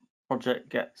that project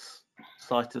gets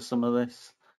sight of some of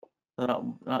this.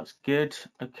 So that's good.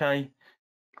 Okay,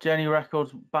 journey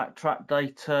records, backtrack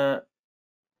data,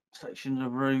 sections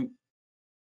of route.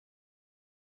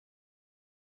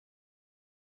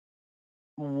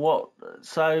 What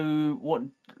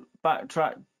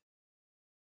backtrack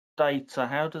data?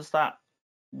 How does that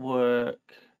work?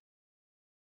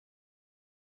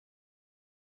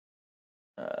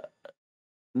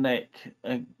 Nick.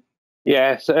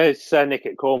 Yeah, so it's Nick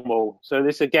at Cornwall. So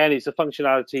this again is a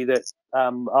functionality that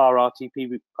our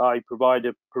RTPI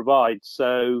provider provides.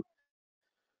 So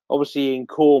obviously in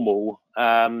Cornwall,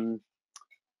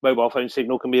 mobile phone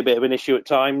signal can be a bit of an issue at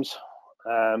times.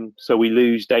 So we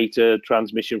lose data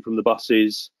transmission from the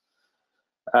buses.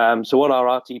 So what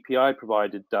our RTPI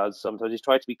provider does sometimes is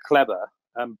try to be clever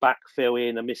and backfill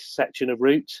in a missed section of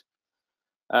route.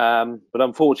 But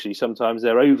unfortunately, sometimes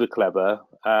they're over clever,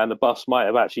 and the bus might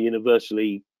have actually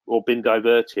inadvertently or been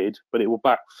diverted, but it will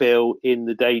backfill in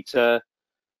the data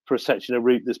for a section of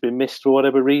route that's been missed for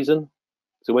whatever reason.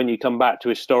 So when you come back to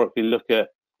historically look at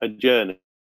a journey,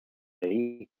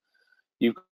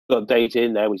 you've got data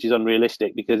in there which is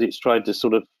unrealistic because it's tried to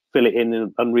sort of fill it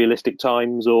in unrealistic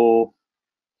times, or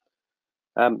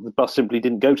the bus simply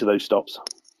didn't go to those stops.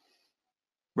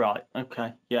 Right.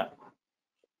 Okay. Yeah.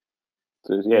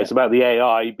 So yeah, it's about the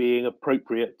AI being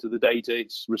appropriate to the data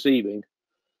it's receiving.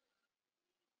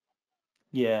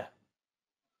 Yeah.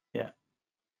 Yeah.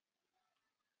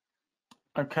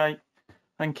 Okay.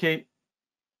 Thank you.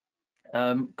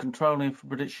 Controlling for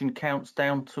prediction counts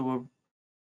down to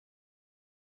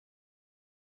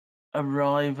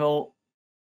arrival.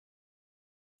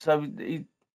 So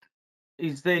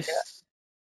is this?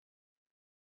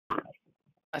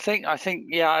 I think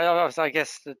yeah. I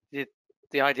guess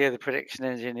the idea of the prediction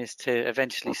engine is to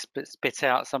eventually spit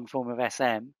out some form of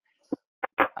SM.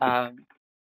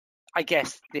 I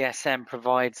guess the SM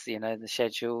provides the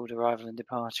scheduled arrival and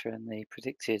departure and the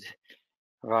predicted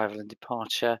arrival and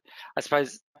departure. I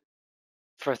suppose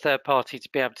for a third party to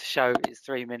be able to show it's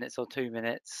 3 minutes or 2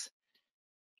 minutes,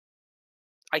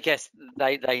 I guess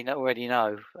they already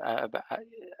know about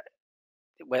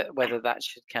whether that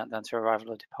should count down to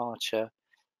arrival or departure,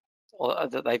 or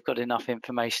that they've got enough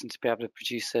information to be able to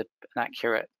produce an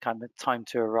accurate kind of time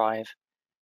to arrive.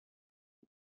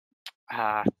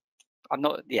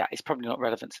 It's probably not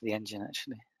relevant to the engine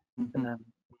actually.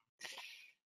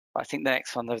 I think the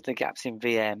next one, the gaps in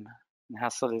VM and how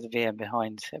solid the VM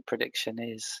behind a prediction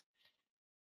is.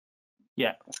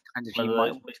 Yeah, that's kind of you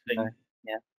might know.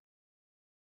 Yeah,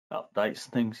 updates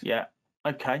things. Yeah.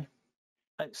 Okay.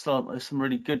 Excellent. There's some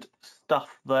really good stuff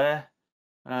there.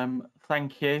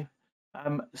 Thank you.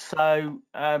 So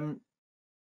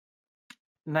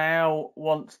now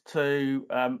want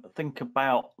to think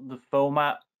about the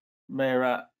format.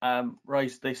 Mira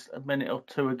raised this a minute or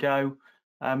two ago.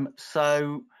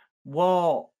 So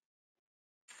what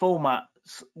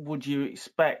formats would you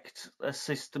expect a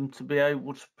system to be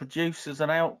able to produce as an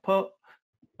output?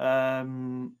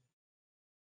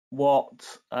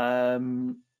 what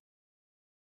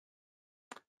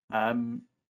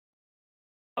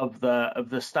of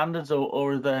the standards,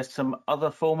 or are there some other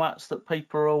formats that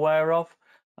people are aware of?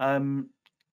 I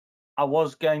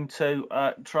was going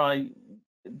to try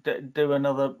do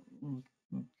another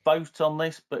vote on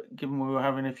this, but given we were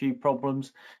having a few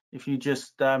problems, if you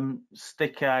just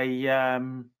stick a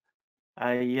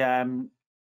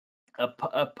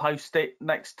post-it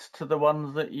next to the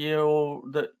ones that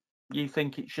you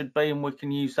think it should be, and we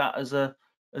can use that as a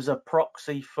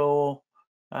proxy for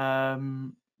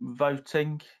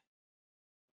voting.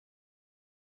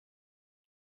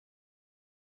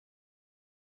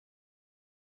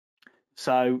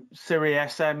 So Siri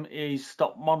SM is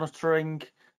stop monitoring.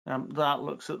 That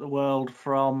looks at the world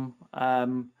from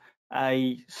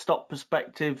a stop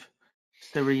perspective.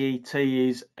 Siri ET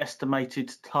is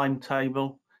estimated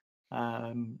timetable,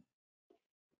 and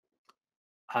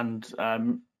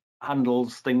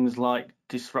handles things like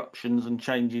disruptions and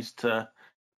changes to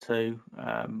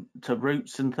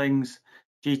routes and things.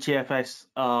 GTFS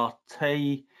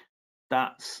RT,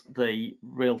 that's the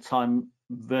real-time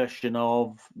version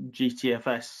of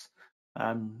GTFS,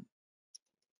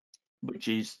 which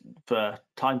is for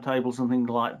timetables and things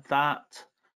like that.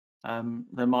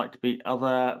 There might be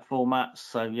other formats.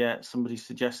 So yeah, somebody's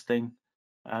suggesting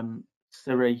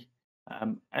Siri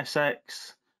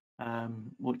SX,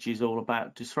 which is all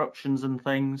about disruptions and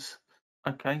things.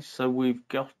 Okay, so we've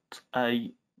got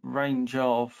a range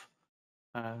of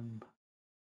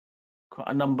quite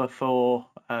a number for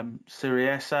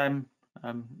Siri SM,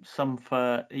 some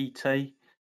for ET.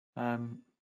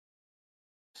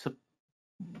 So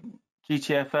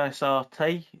GTFS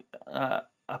RT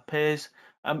appears.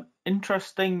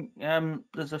 Interesting,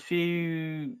 there's a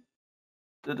few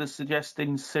that are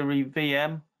suggesting Siri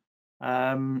VM.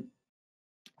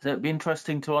 So it'd be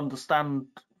interesting to understand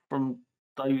from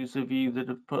those of you that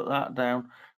have put that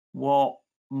down what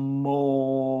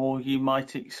more you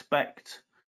might expect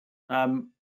from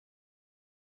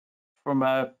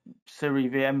a Siri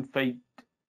VM feed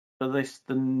for this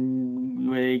than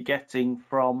we're getting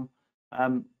from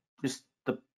just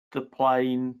the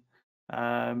plain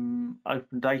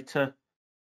open data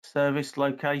service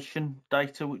location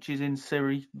data, which is in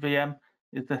Siri VM.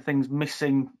 Is there things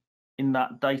missing in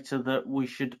that data that we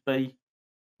should be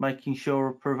making sure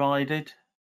are provided?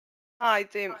 Hi,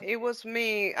 Tim. It was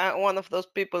me, one of those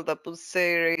people that put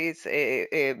series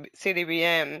Siri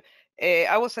VM.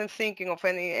 I wasn't thinking of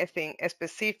anything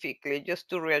specifically, just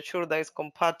to reassure that it's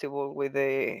compatible with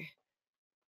the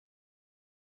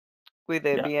Yeah.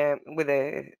 VM, with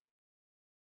the.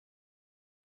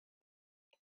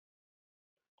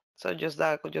 So just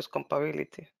that, just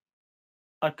compatibility.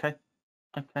 Okay.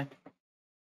 Okay.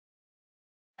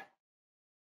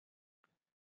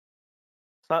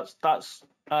 So that's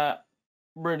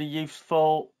really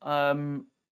useful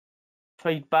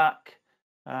feedback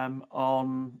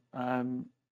on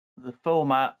the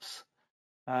formats.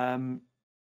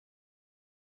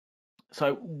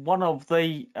 So one of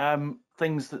the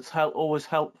things that's always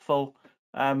helpful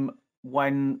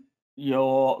when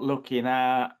you're looking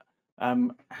at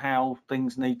how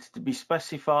things need to be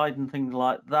specified and things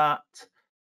like that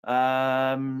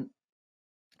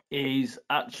is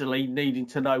actually needing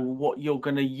to know what you're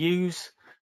going to use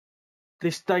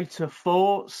this data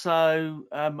for. So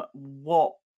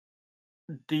what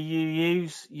do you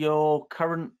use your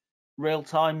current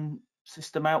real-time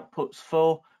system outputs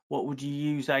for? What would you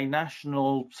use a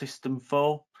national system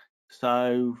for?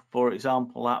 So, for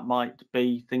example, that might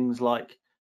be things like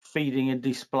feeding a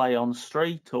display on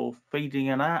street or feeding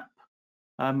an app.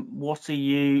 What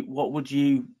would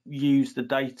you use the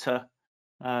data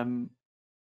from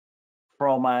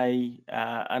a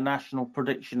national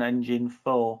prediction engine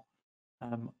for?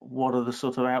 What are the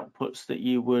sort of outputs that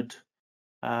you would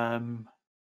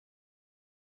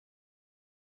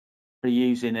be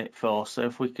using it for? So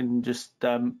if we can just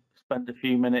spend a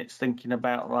few minutes thinking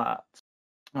about that.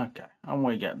 Okay, and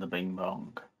we get the bing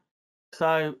bong.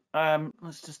 So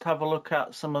let's just have a look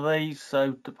at some of these.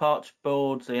 So departure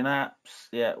boards in apps,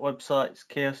 yeah, websites,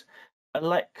 kiosks.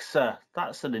 Alexa,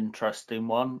 that's an interesting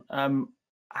one.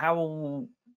 How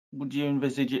would you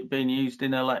envisage it being used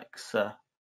in Alexa?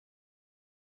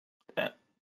 Yeah.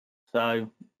 So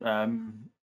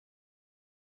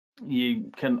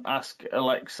you can ask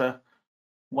Alexa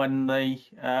when the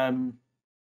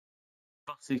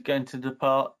bus is going to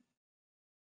depart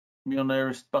from your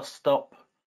nearest bus stop,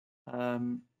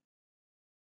 and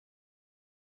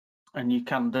you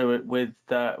can do it with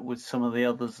some of the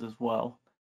others as well.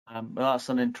 But that's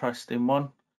an interesting one.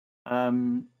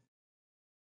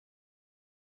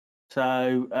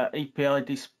 So EPI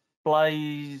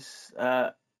displays,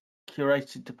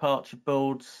 curated departure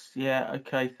boards. Yeah,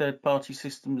 okay. Third-party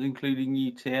systems, including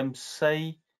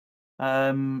UTMC.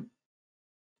 How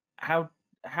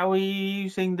are you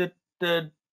using the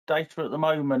data at the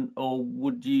moment, or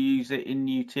would you use it in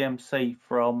UTMC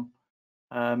from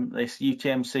this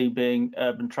UTMC being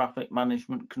Urban Traffic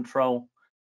Management Control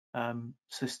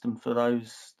system for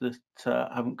those that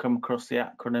haven't come across the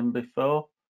acronym before?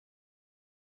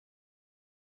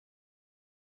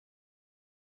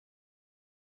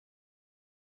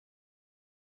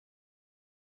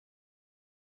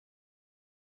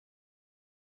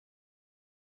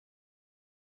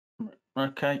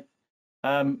 Okay.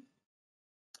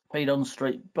 Feed on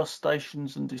street bus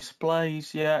stations and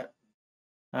displays, yeah.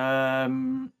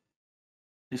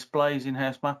 Displays,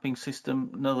 in-house mapping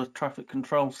system, another traffic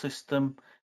control system,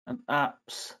 and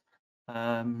apps.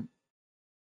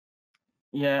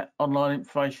 Yeah, online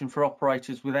information for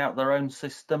operators without their own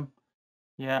system.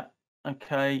 Yeah,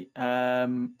 okay.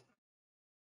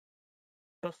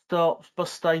 Bus stops,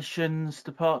 bus stations,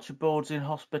 departure boards in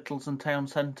hospitals and town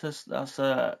centres. That's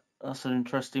an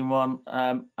interesting one.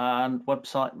 And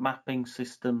website mapping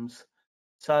systems.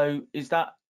 So is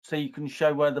that so you can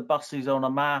show where the bus is on a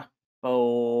map,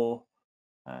 or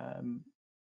and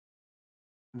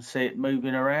see it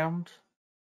moving around?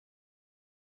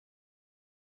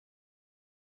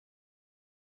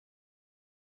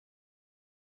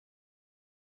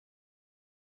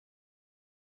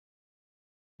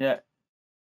 Yeah.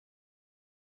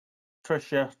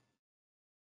 Tricia, I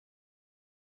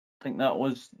think that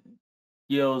was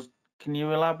yours. Can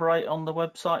you elaborate on the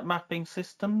website mapping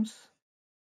systems?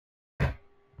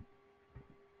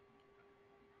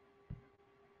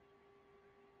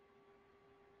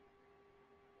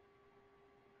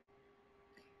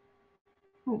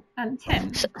 Oh,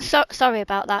 Tim. Sorry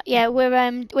about that. Yeah,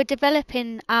 we're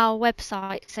developing our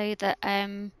website so that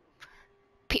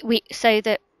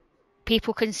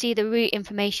people can see the route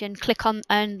information, click on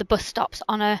the bus stops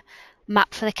on a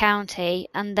map for the county,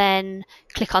 and then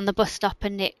click on the bus stop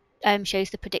and it shows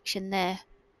the prediction there.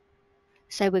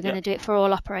 So we're going to do it for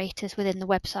all operators within the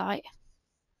website.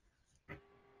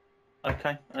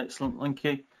 Okay, excellent, thank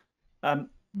you.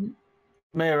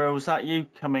 Mira, was that you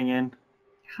coming in?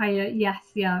 Hiya,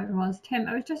 yes, yeah, it was. Tim,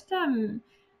 I was just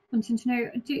wanting to know,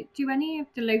 do any of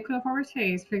the local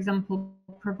authorities, for example,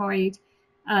 provide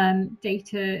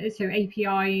data, so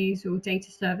APIs or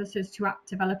data services to app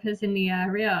developers in the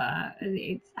area?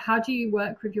 How do you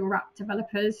work with your app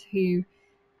developers who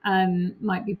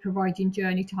might be providing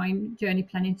journey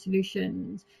planning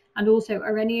solutions? And also,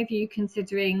 are any of you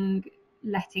considering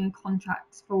letting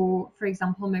contracts for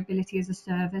example, mobility as a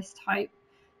service type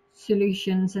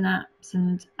solutions and apps,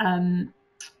 and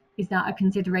is that a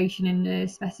consideration in the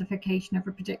specification of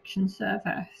a prediction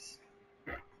service?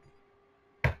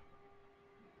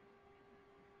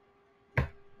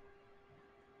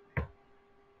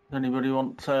 Anybody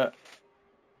want to?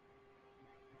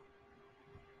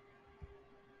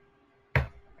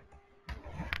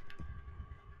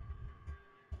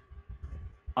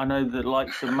 I know that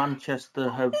likes of Manchester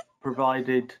have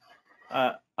provided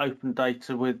open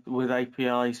data with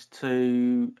APIs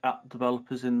to app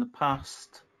developers in the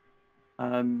past.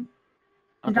 Is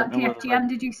that TFGM,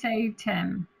 did you say,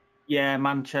 Tim? Yeah,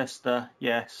 Manchester,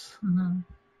 yes. Mm-hmm.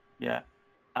 Yeah,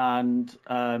 and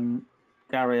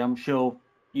Gary, I'm sure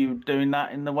you're doing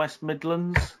that in the West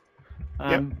Midlands.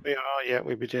 Yep, we are. Yeah,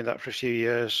 we've been doing that for a few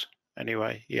years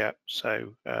anyway. Yeah,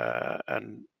 so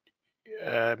and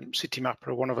Citymapper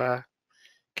are one of our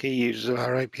key users of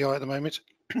our API at the moment.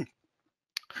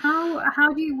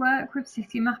 How do you work with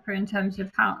Citymapper in terms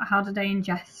of how do they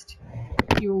ingest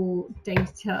your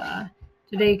data?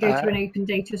 Do they go to an open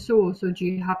data source, or do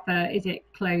you have is it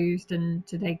closed, and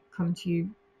do they come to you?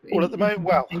 Well, at the moment,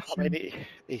 well, I mean,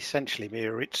 essentially,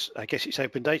 Mira, I guess it's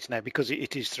open data now because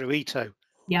it is through Ito.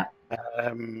 Yeah.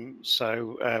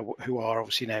 So who are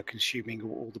obviously now consuming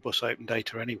all the bus open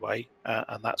data anyway,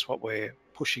 and that's what we're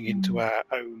pushing into our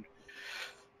own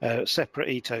separate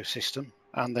Ito system,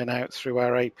 and then out through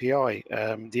our API.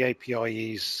 The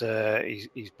API is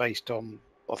based on,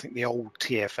 I think, the old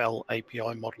TFL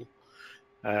API model,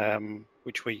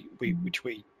 which we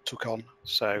took on.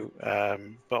 So,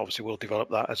 but obviously we'll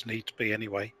develop that as needs be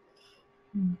anyway.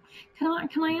 Can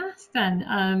I ask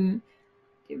then?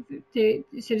 The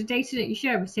data that you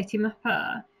share with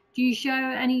Citymapper, do you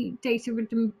share any data with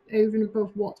them over and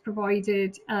above what's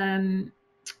provided,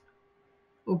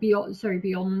 or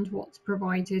beyond what's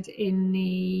provided in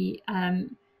the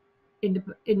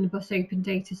bus open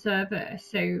data service?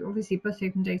 So obviously, bus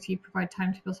open data, you provide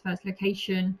timetables, first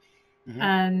location. Mm-hmm.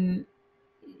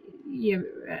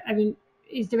 I mean,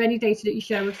 is there any data that you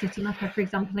share with Citymapper, for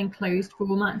example, in closed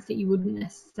formats that you wouldn't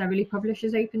necessarily publish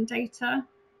as open data?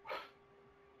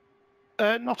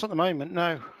 Not at the moment,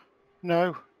 no.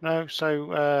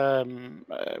 So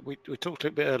we talked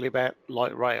a bit earlier about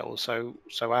light rail. So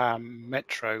our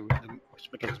Metro, the West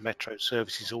Midlands Metro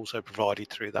service is also provided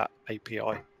through that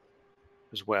API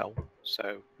as well.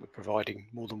 So we're providing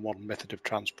more than one method of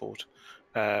transport,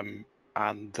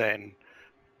 and then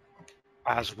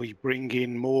as we bring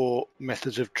in more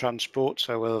methods of transport,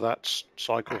 so whether that's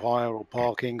cycle hire or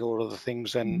parking or other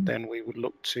things, then we would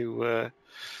look to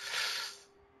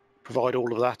provide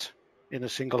all of that in a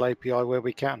single API where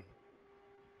we can.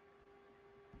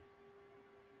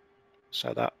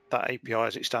 So that API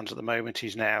as it stands at the moment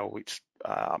is now, it's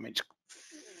it's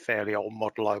fairly old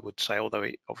model, I would say, although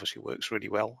it obviously works really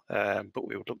well, but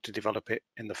we would look to develop it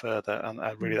in the further, and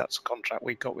really that's the contract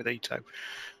we got with Ito.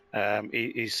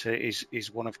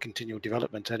 Is one of continual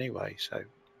development anyway. So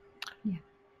yeah,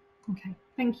 okay,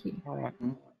 thank you. All right.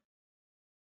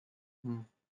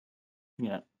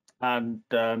 Yeah, and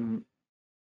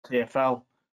TFL,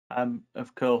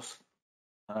 of course,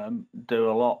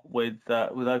 do a lot with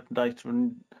open data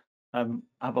and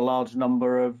have a large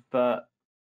number of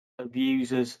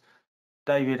users.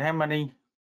 David, how many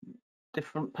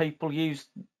different people use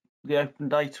the open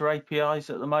data APIs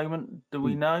at the moment? Do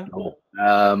we know?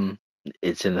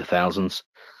 It's in the thousands.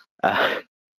 I'm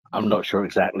not sure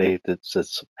exactly.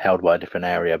 It's held by a different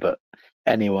area, but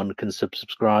anyone can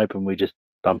subscribe, and we just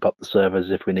bump up the servers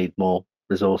if we need more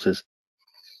resources.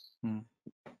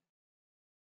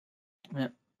 Yeah,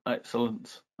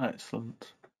 excellent.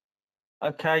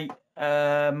 Okay,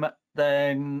 then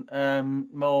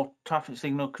more traffic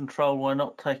signal control. We're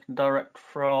not taking direct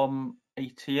from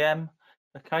ETM.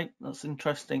 Okay, that's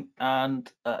interesting.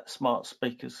 And smart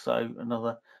speakers, so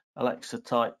another Alexa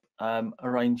type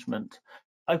arrangement.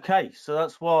 Okay, so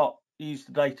that's what you use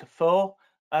the data for.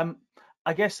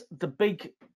 I guess the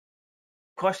big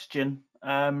question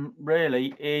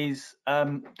really is,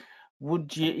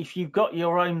 would you, if you've got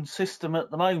your own system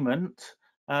at the moment,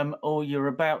 or you're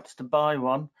about to buy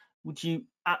one, would you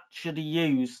actually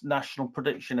use National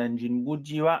Prediction Engine? Would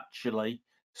you actually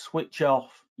switch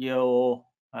off your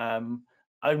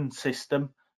own system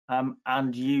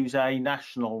and use a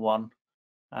national one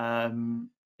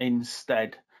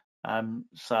instead?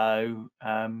 So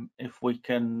if we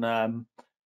can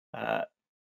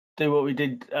do what we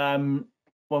did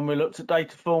when we looked at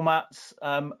data formats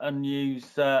and use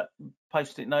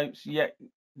post-it notes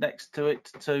next to it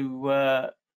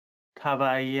to have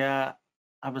a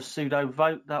pseudo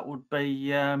vote, that would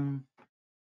be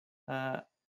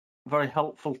very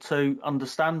helpful to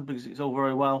understand, because it's all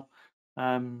very well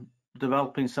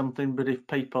developing something, but if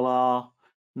people are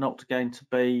not going to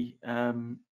be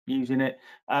using it,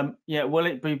 will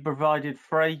it be provided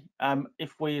free?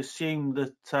 If we assume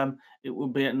that it will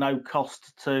be at no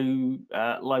cost to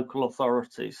local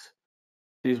authorities,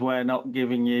 is we're not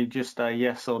giving you just a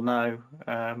yes or no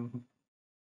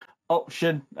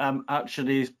option,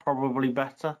 actually is probably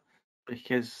better,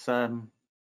 because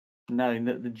knowing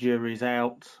that the jury's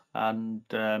out and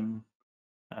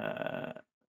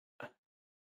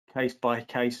case by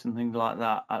case and things like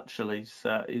that actually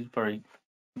is very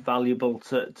valuable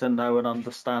to know and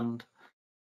understand.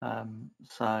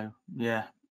 So yeah,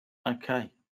 okay,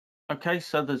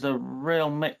 so there's a real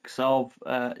mix of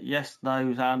yes,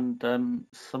 no's, and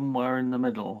somewhere in the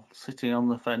middle, sitting on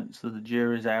the fence that the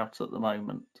jury's out at the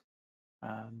moment.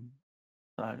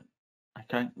 So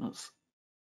okay, that's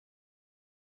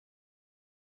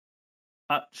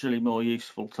actually more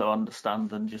useful to understand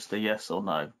than just a yes or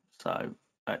no. So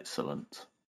excellent.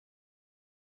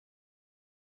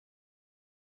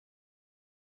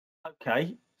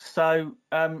 Okay, so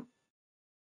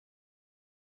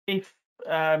if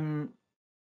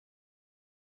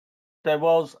there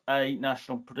was a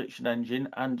National Prediction Engine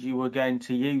and you were going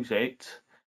to use it,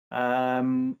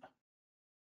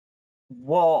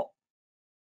 what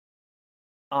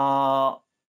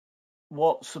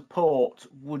support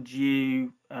would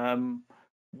you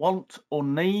want or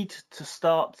need to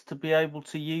start to be able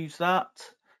to use that?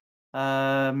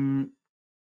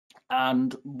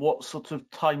 And what sort of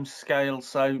time scale?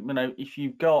 So, if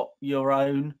you've got your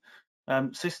own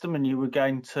system and you were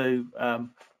going to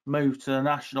move to the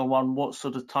national one, what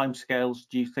sort of timescales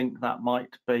do you think that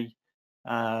might be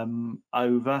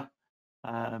over?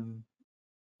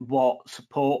 What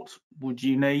support would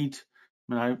you need?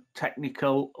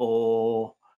 Technical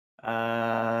or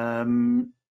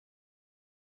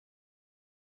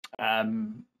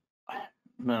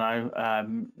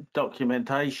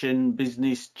documentation,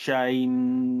 business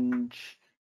change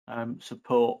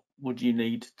support. would you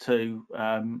need to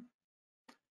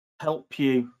help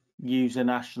you use a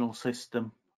national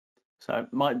system? So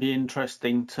it might be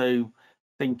interesting to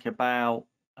think about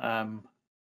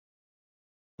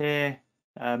here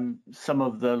some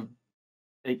of the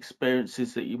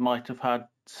experiences that you might have had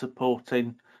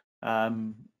supporting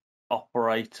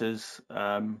operators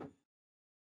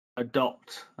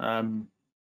adopt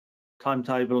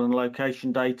timetable and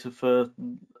location data for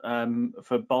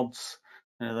BODs.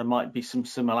 You know, there might be some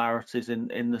similarities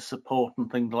in the support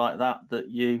and things like that that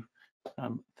you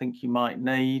think you might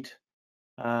need.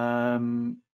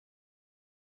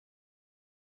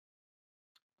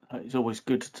 It's always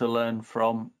good to learn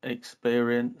from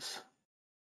experience.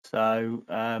 So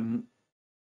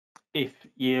if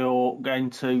you're going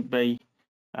to be,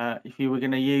 if you were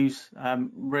going to use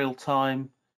real-time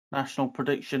national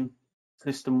prediction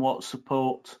system, what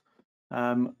support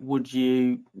would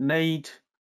you need?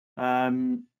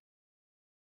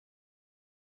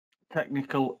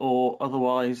 Technical or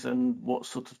otherwise, and what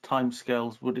sort of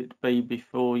timescales would it be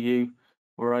before you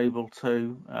were able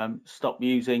to stop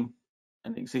using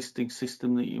an existing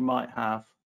system that you might have?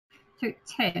 So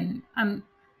Tim,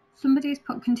 somebody's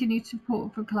put continued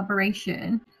support for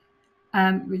collaboration,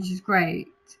 which is great.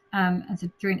 As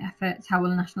a joint effort, how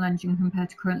will National Engine compare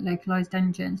to current localized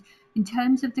engines? In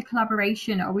terms of the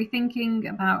collaboration, are we thinking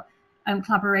about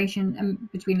collaboration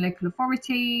between local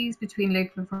authorities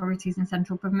and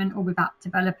central government, or with app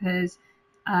developers?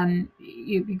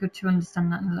 It'd be good to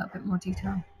understand that in a little bit more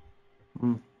detail.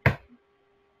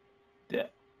 Yeah.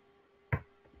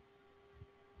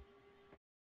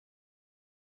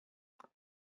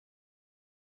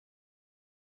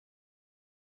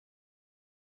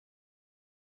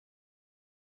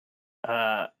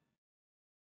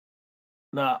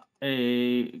 That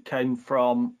came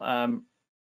from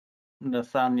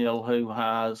Nathaniel, who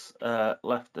has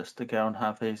left us to go and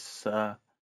have his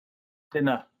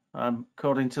dinner,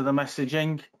 according to the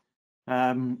messaging,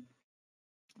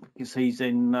 because he's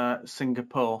in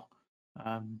Singapore.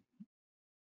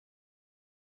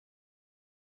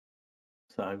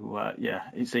 So yeah,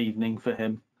 it's evening for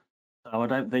him. So I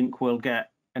don't think we'll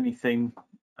get anything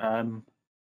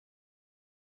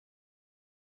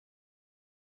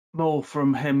more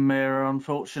from him, Mira,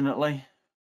 unfortunately.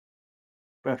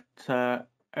 But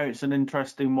it's an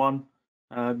interesting one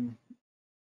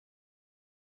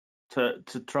to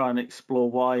try and explore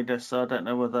wider. So I don't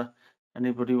know whether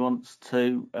anybody wants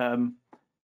to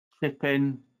chip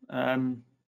in on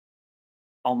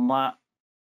that.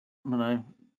 You know.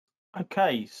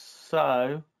 Okay,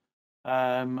 so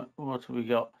what have we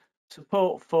got?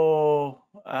 Support for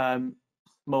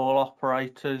small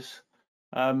operators.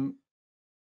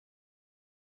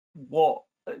 What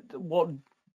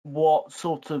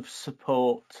sort of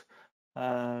support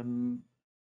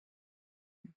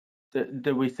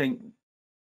do we think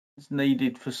is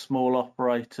needed for small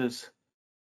operators?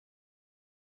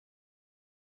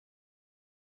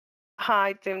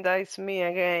 Hi, Tim, that is me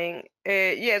again.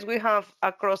 Yes, we have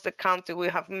across the country, we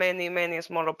have many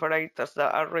small operators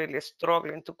that are really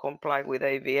struggling to comply with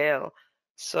AVL.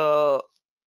 So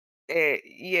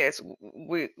yes,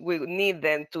 we need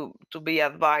them to be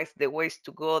advised the ways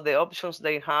to go, the options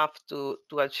they have to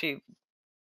achieve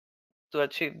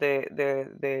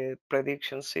the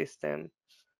prediction system.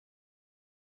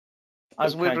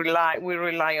 Because Okay. we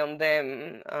rely on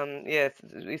them, and yes,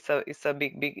 it's a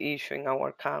big issue in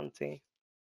our county,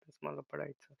 the small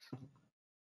operators.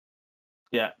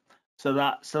 Yeah, so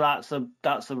that's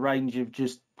a range of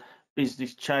just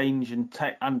business change and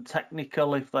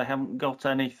technical, if they haven't got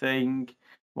anything,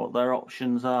 what their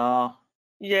options are.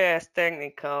 Yes,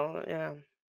 technical, yeah.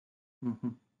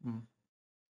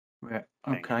 Yeah,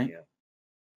 okay.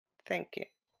 Thank you.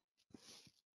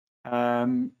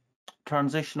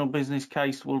 Transitional business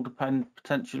case will depend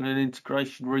potentially on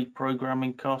integration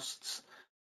reprogramming costs.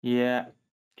 Yeah,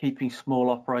 keeping small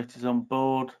operators on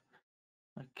board.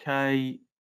 Okay.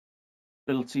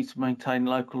 Ability to maintain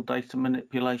local data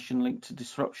manipulation linked to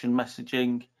disruption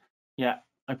messaging. Yeah,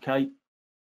 okay.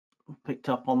 Picked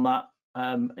up on that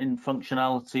in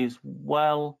functionality as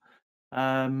well.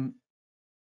 Yeah,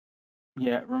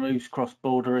 removes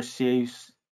cross-border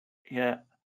issues. Yeah.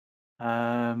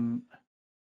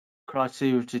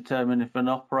 Criteria to determine if an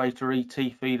operator ET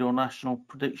feed or national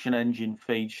prediction engine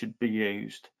feed should be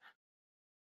used.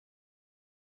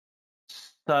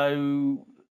 So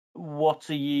what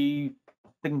are you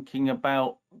thinking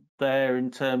about there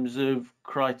in terms of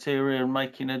criteria and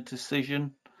making a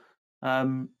decision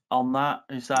on that?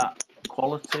 Is that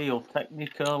quality or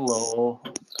technical or?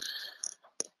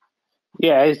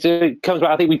 Yeah, it comes back.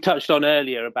 I think we touched on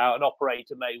earlier about an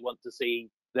operator may want to see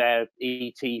their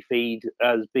ET feed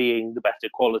as being the better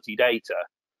quality data.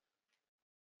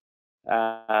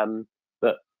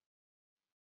 But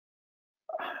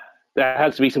there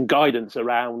has to be some guidance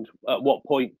around at what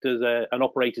point does an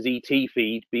operator's ET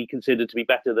feed be considered to be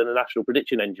better than a national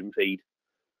prediction engine feed.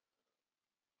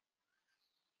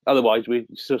 Otherwise, we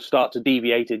sort of start to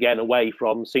deviate again away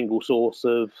from single source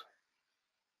of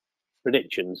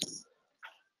predictions.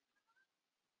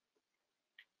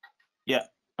 Yeah,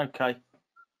 okay.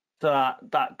 So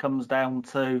that comes down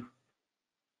to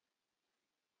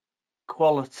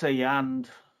quality and,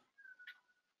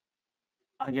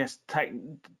 I guess,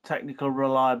 technical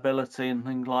reliability and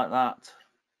things like that.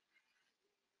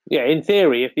 Yeah, in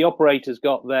theory, if the operator's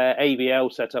got their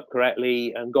AVL set up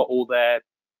correctly and got all their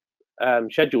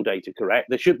schedule data correct,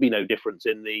 there should be no difference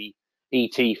in the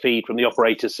ET feed from the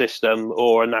operator's system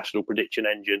or a national prediction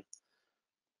engine.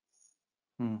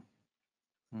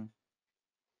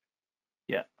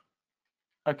 Yeah.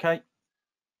 Okay.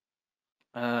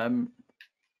 No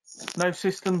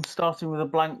system starting with a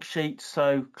blank sheet,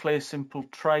 so clear, simple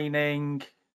training.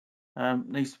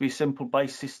 Needs to be a simple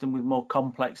base system with more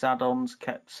complex add-ons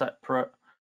kept separate.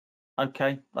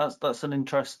 Okay, that's an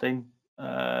interesting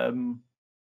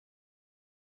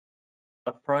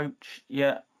approach.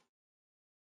 Yeah.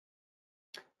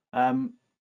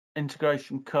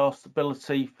 Integration cost,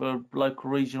 ability for local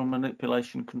regional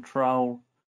manipulation control.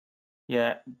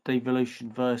 Yeah,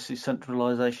 devolution versus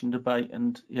centralization debate,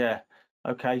 and yeah,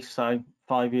 okay, so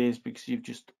 5 years because you've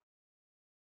just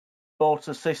bought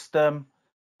a system,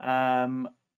 and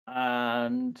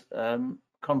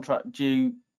contract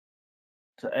due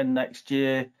to end next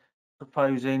year,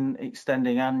 proposing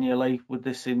extending annually with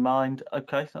this in mind.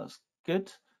 Okay, that's good.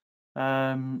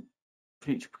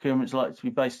 Future procurement is likely to be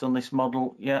based on this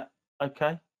model. Yeah,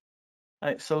 okay,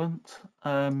 excellent.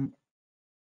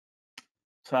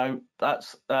 So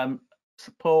that's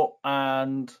support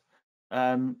and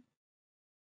time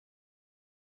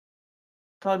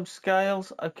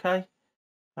scales. Okay.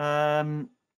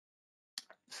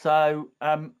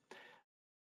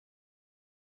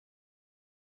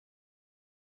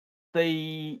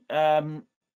 The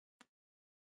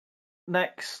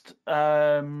next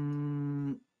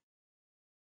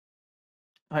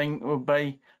thing will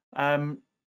be,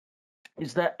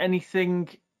 is there anything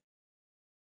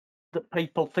that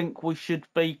people think we should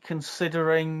be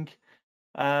considering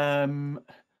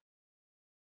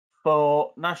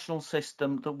for national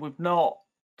system that we've not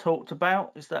talked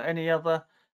about? Is there any other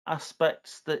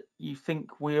aspects that you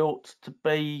think we ought to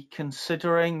be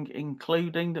considering,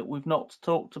 including that we've not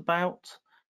talked about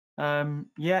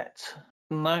yet?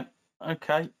 No.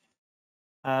 Okay.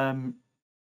 Tim,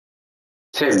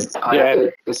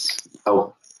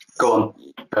 oh, go on,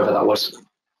 whoever that was.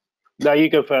 No, you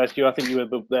go first. I think you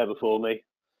were there before me.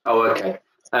 Oh, okay.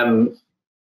 I'm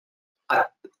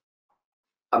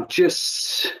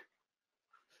just,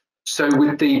 so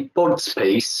with the BODS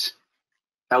piece,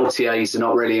 LTAs are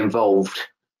not really involved,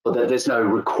 but there's no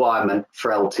requirement for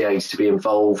LTAs to be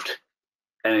involved.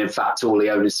 And in fact, all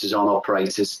the onus is on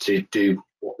operators to do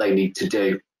what they need to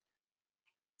do.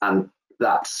 And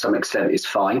that, to some extent, is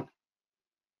fine.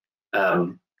 Although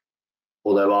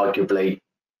arguably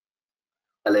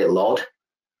a little odd.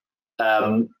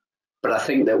 But I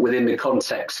think that within the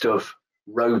context of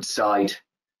roadside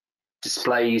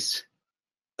displays,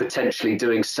 potentially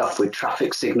doing stuff with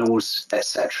traffic signals,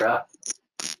 etc.,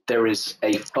 there is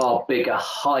a far bigger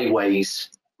highways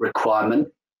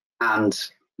requirement and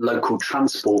local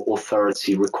transport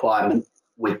authority requirement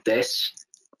with this.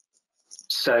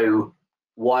 So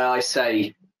why I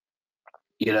say,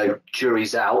 you know,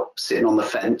 jury's out, sitting on the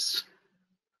fence.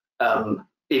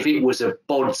 If it was a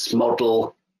BODS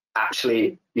model,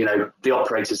 actually, you know, the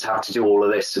operators have to do all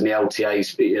of this and the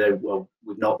LTAs, but, you know, well,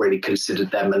 we've not really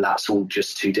considered them and that's all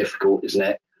just too difficult, isn't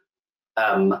it?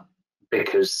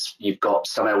 Because you've got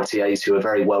some LTAs who are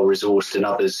very well resourced and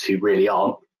others who really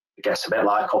aren't, I guess a bit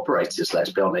like operators,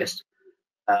 let's be honest.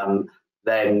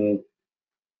 Then,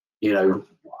 you know,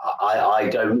 I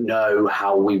don't know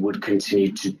how we would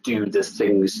continue to do the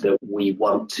things that we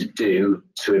want to do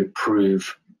to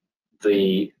improve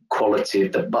the quality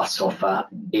of the bus offer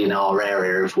in our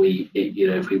area if we, you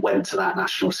know, if we went to that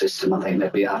national system. I think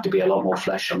there'd have to be a lot more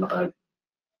flesh on the bone.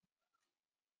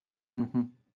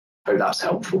 Hope that's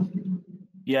helpful.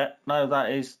 Yeah, no, that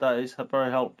is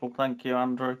very helpful. Thank you,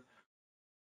 Andrew.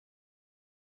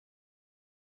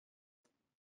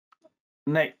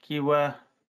 Nick, you were.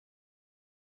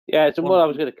 Yeah, so what I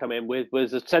was going to come in with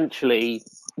was essentially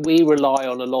we rely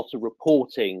on a lot of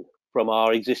reporting from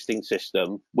our existing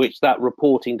system, which that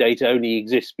reporting data only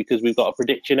exists because we've got a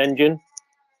prediction engine.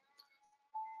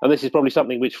 and this is probably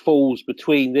something which falls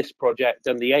between this project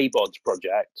and the ABODS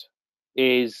project,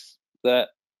 is that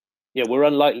we're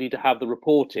unlikely to have the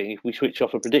reporting if we switch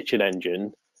off a prediction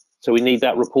engine, so we need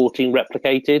that reporting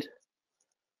replicated.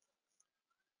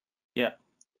 Yeah.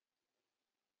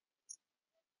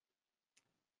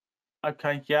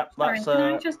 Okay. Yeah. Sorry, That's. can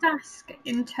I just ask,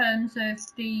 in terms of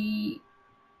the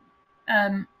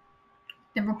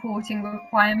reporting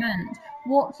requirement,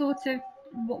 what sort of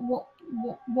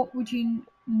what would you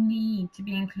need to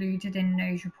be included in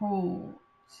those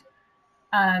reports?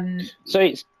 So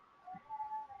it's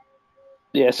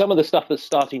some of the stuff that's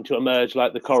starting to emerge,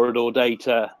 like the corridor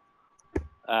data,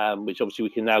 which obviously we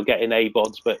can now get in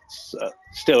ABODS, but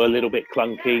still a little bit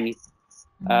clunky,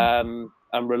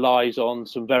 and relies on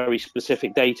some very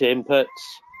specific data inputs.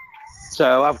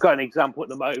 So I've got an example at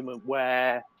the moment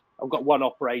where I've got one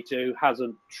operator who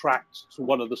hasn't tracked to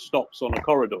one of the stops on a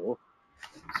corridor.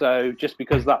 So just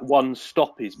because that one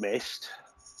stop is missed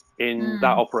in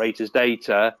that operator's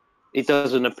data, it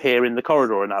doesn't appear in the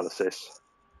corridor analysis.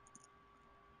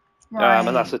 Right.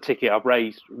 And that's a ticket I've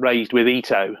raised with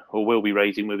ITO, or will be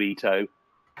raising with ITO,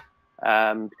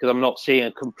 because I'm not seeing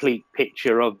a complete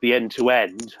picture of the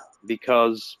end-to-end,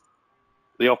 because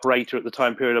the operator at the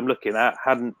time period I'm looking at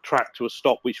hadn't tracked to a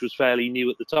stop which was fairly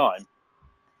new at the time.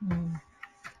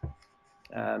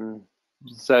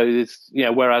 So it's,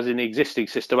 whereas in the existing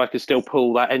system I could still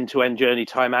pull that end-to-end journey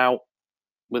time out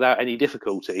without any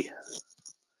difficulty.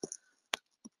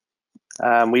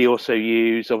 We also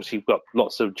use, obviously we've got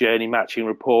lots of journey matching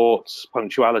reports,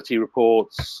 punctuality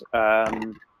reports,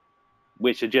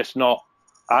 which are just not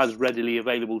as readily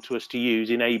available to us to use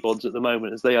in ABODS at the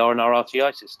moment as they are in our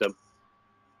RTI system.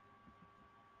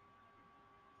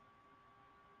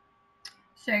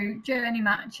 So journey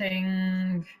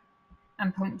matching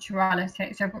and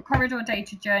punctuality. So I've got corridor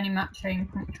data, journey matching,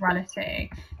 punctuality.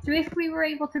 So if we were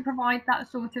able to provide that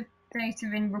sort of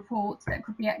data in reports that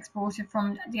could be exported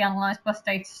from the Analyze Bus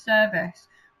Data service,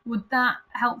 would that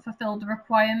help fulfill the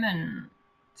requirement?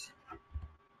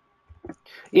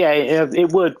 Yeah,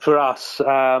 it would for us,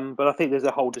 but I think there's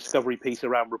a whole discovery piece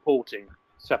around reporting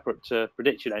separate to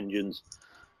prediction engines.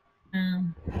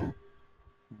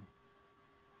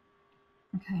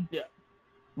 Okay. Yeah.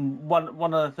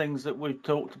 One of the things that we've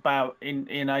talked about in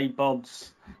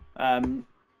ABODS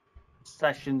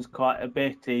sessions quite a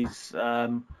bit is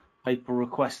people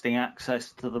requesting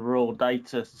access to the raw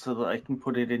data so that they can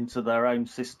put it into their own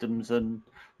systems and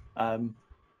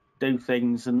do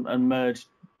things and merge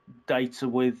data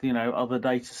with other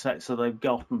data sets that they've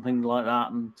got and things like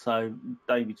that. And so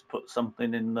David's put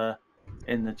something in the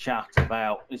chat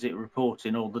about, is it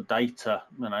reporting all the data,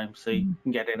 so you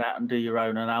can get it out and do your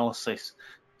own analysis.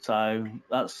 So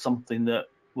that's something that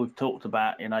we've talked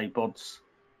about in ABODS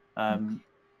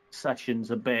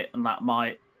sessions a bit, and that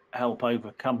might help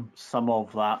overcome some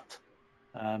of that,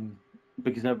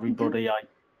 because everybody, I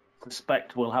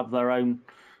suspect, will have their own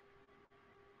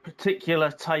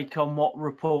particular take on what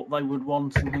report they would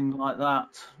want and things like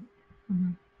that.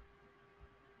 And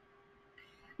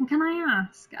can I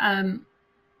ask,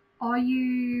 are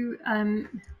you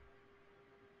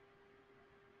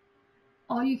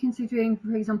considering,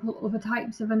 for example, other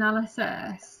types of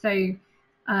analysis? So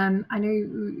I know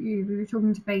we were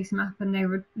talking to Basemap and they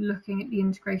were looking at the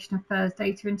integration of FIRS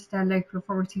data into their local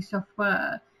authority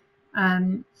software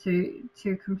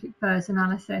to complete FIRS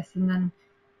analysis, and then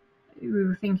we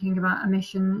were thinking about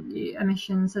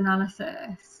emissions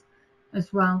analysis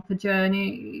as well for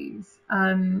journeys.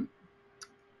 And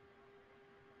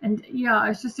yeah, I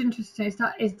was just interested,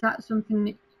 is that something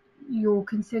that you're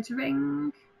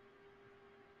considering?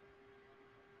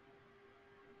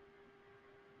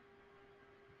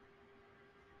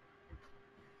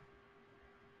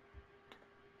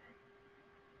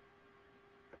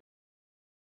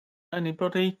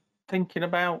 Anybody thinking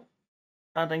about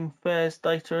adding FARES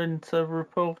data into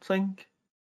reporting?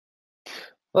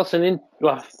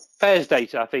 FARES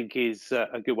data, I think, is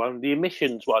a good one. The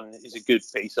emissions one is a good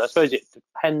piece. I suppose it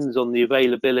depends on the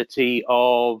availability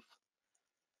of,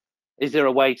 is there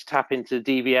a way to tap into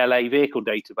the DVLA vehicle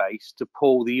database to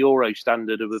pull the Euro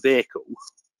standard of a vehicle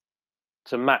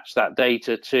to match that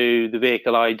data to the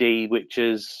vehicle ID, which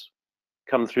has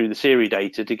come through the Siri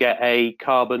data, to get a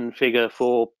carbon figure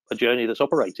for a journey that's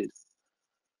operated?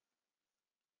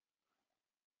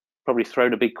 Probably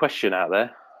thrown a big question out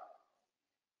there.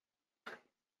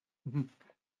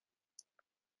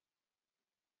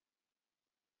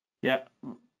 Yeah.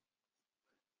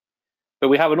 But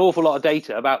we have an awful lot of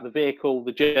data about the vehicle,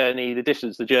 the journey, the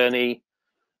distance, the journey,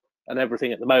 and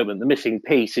everything at the moment. The missing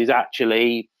piece is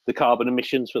actually the carbon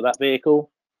emissions for that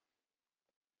vehicle.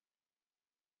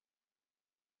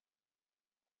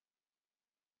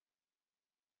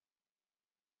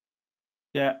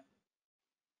 Yeah.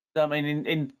 I mean,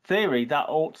 in theory, that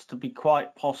ought to be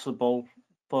quite possible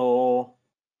for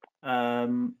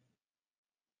public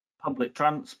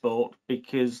transport,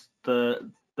 because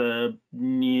some of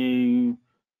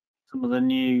the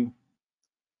new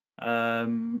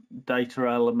data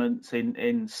elements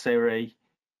in Siri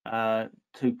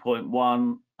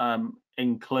 2.1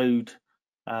 include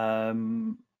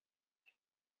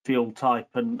fuel type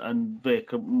and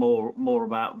vehicle, more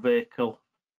about vehicle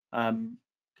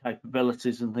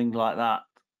capabilities and things like that.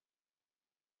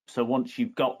 So once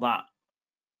you've got that,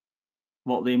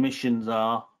 what the emissions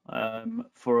are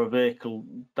for a vehicle,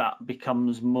 that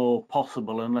becomes more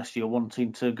possible, unless you're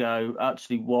wanting to go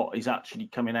actually what is actually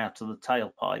coming out of the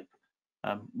tailpipe,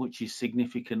 which is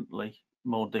significantly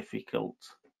more difficult.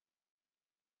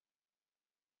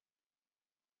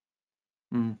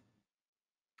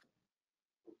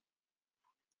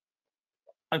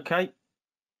 Okay.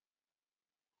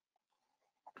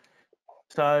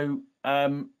 So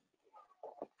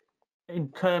in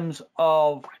terms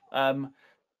of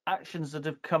actions that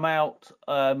have come out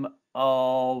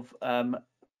of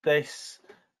this,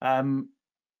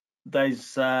 there's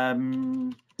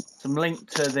some link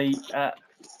to the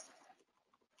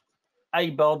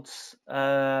ABODS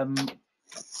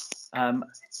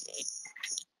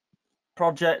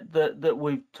project that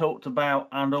we've talked about,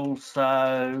 and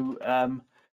also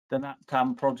the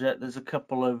NAPTAM project. There's a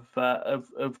couple of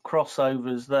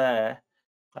crossovers there.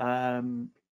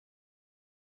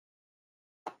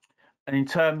 And in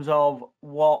terms of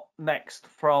what next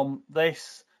from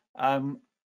this,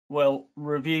 we'll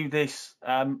review this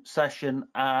session,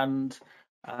 and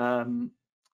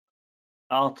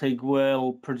Artig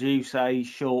will produce a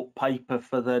short paper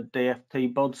for the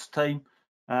DFT BODS team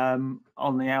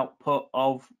on the output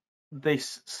of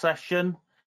this session,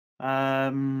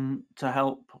 to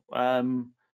help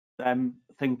them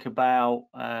think about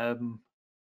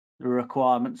the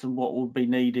requirements and what would be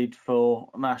needed for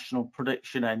a national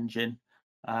prediction engine,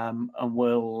 and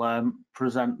we'll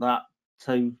present that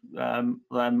to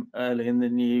them early in the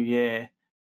new year.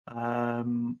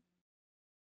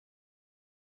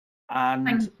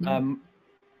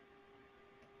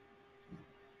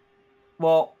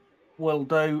 What we'll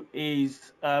do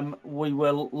is we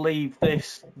will leave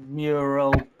this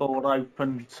mural board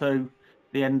open to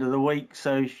the end of the week.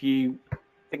 So if you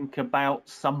think about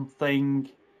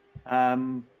something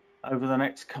over the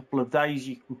next couple of days,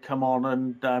 you can come on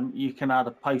and you can add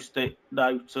a post-it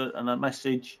note and a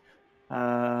message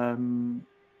on,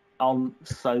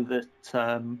 so that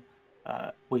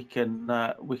we can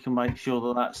make sure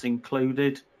that that's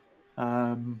included,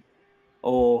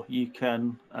 or you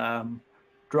can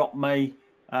drop me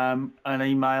an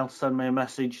email, send me a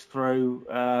message through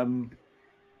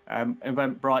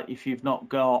Eventbrite if you've not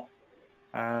got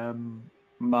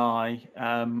my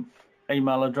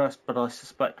email address, but I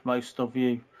suspect most of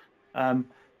you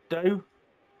do.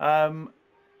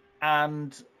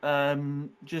 And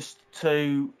just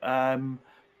to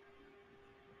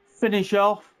finish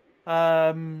off,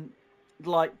 I'd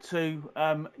like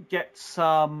to get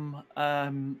some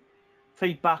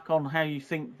feedback on how you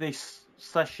think this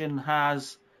session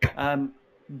has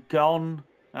gone,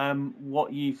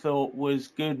 what you thought was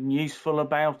good and useful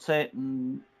about it,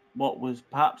 and what was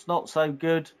perhaps not so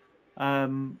good,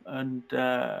 and you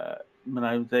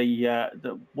know,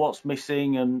 the what's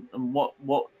missing and what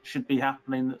should be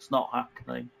happening that's not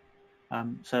happening.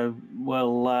 So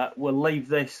we'll leave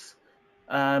this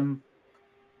up,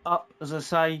 as I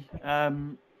say.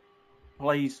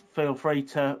 Please feel free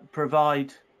to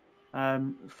provide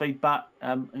feedback.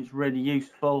 It's really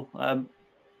useful.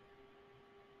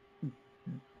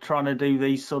 Trying to do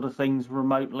these sort of things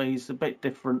remotely is a bit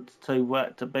different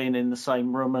to being in the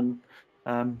same room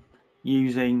and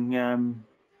using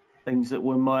things that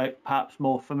we're perhaps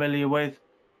more familiar with.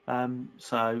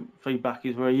 So feedback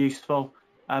is very useful.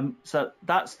 So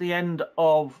that's the end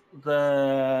of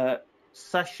the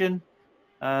session.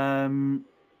 Thank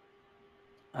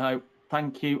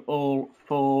you all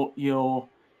for your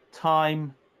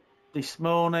time this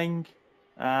morning.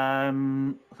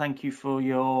 Thank you for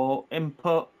your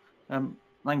input.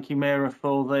 Thank you, Mira,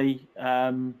 for the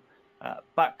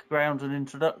background and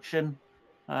introduction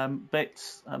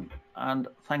bits, and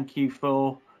thank you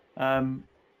for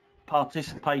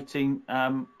participating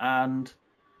and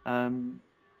the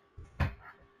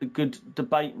good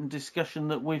debate and discussion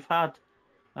that we've had.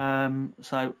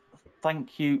 So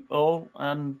thank you all,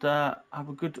 and have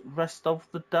a good rest of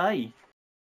the day.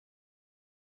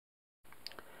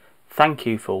 Thank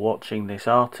you for watching this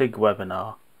Artig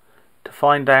webinar. To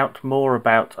find out more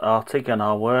about Artig and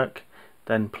our work,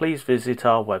 then please visit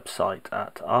our website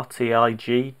at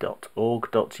rtig.org.uk.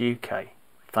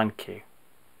 Thank you.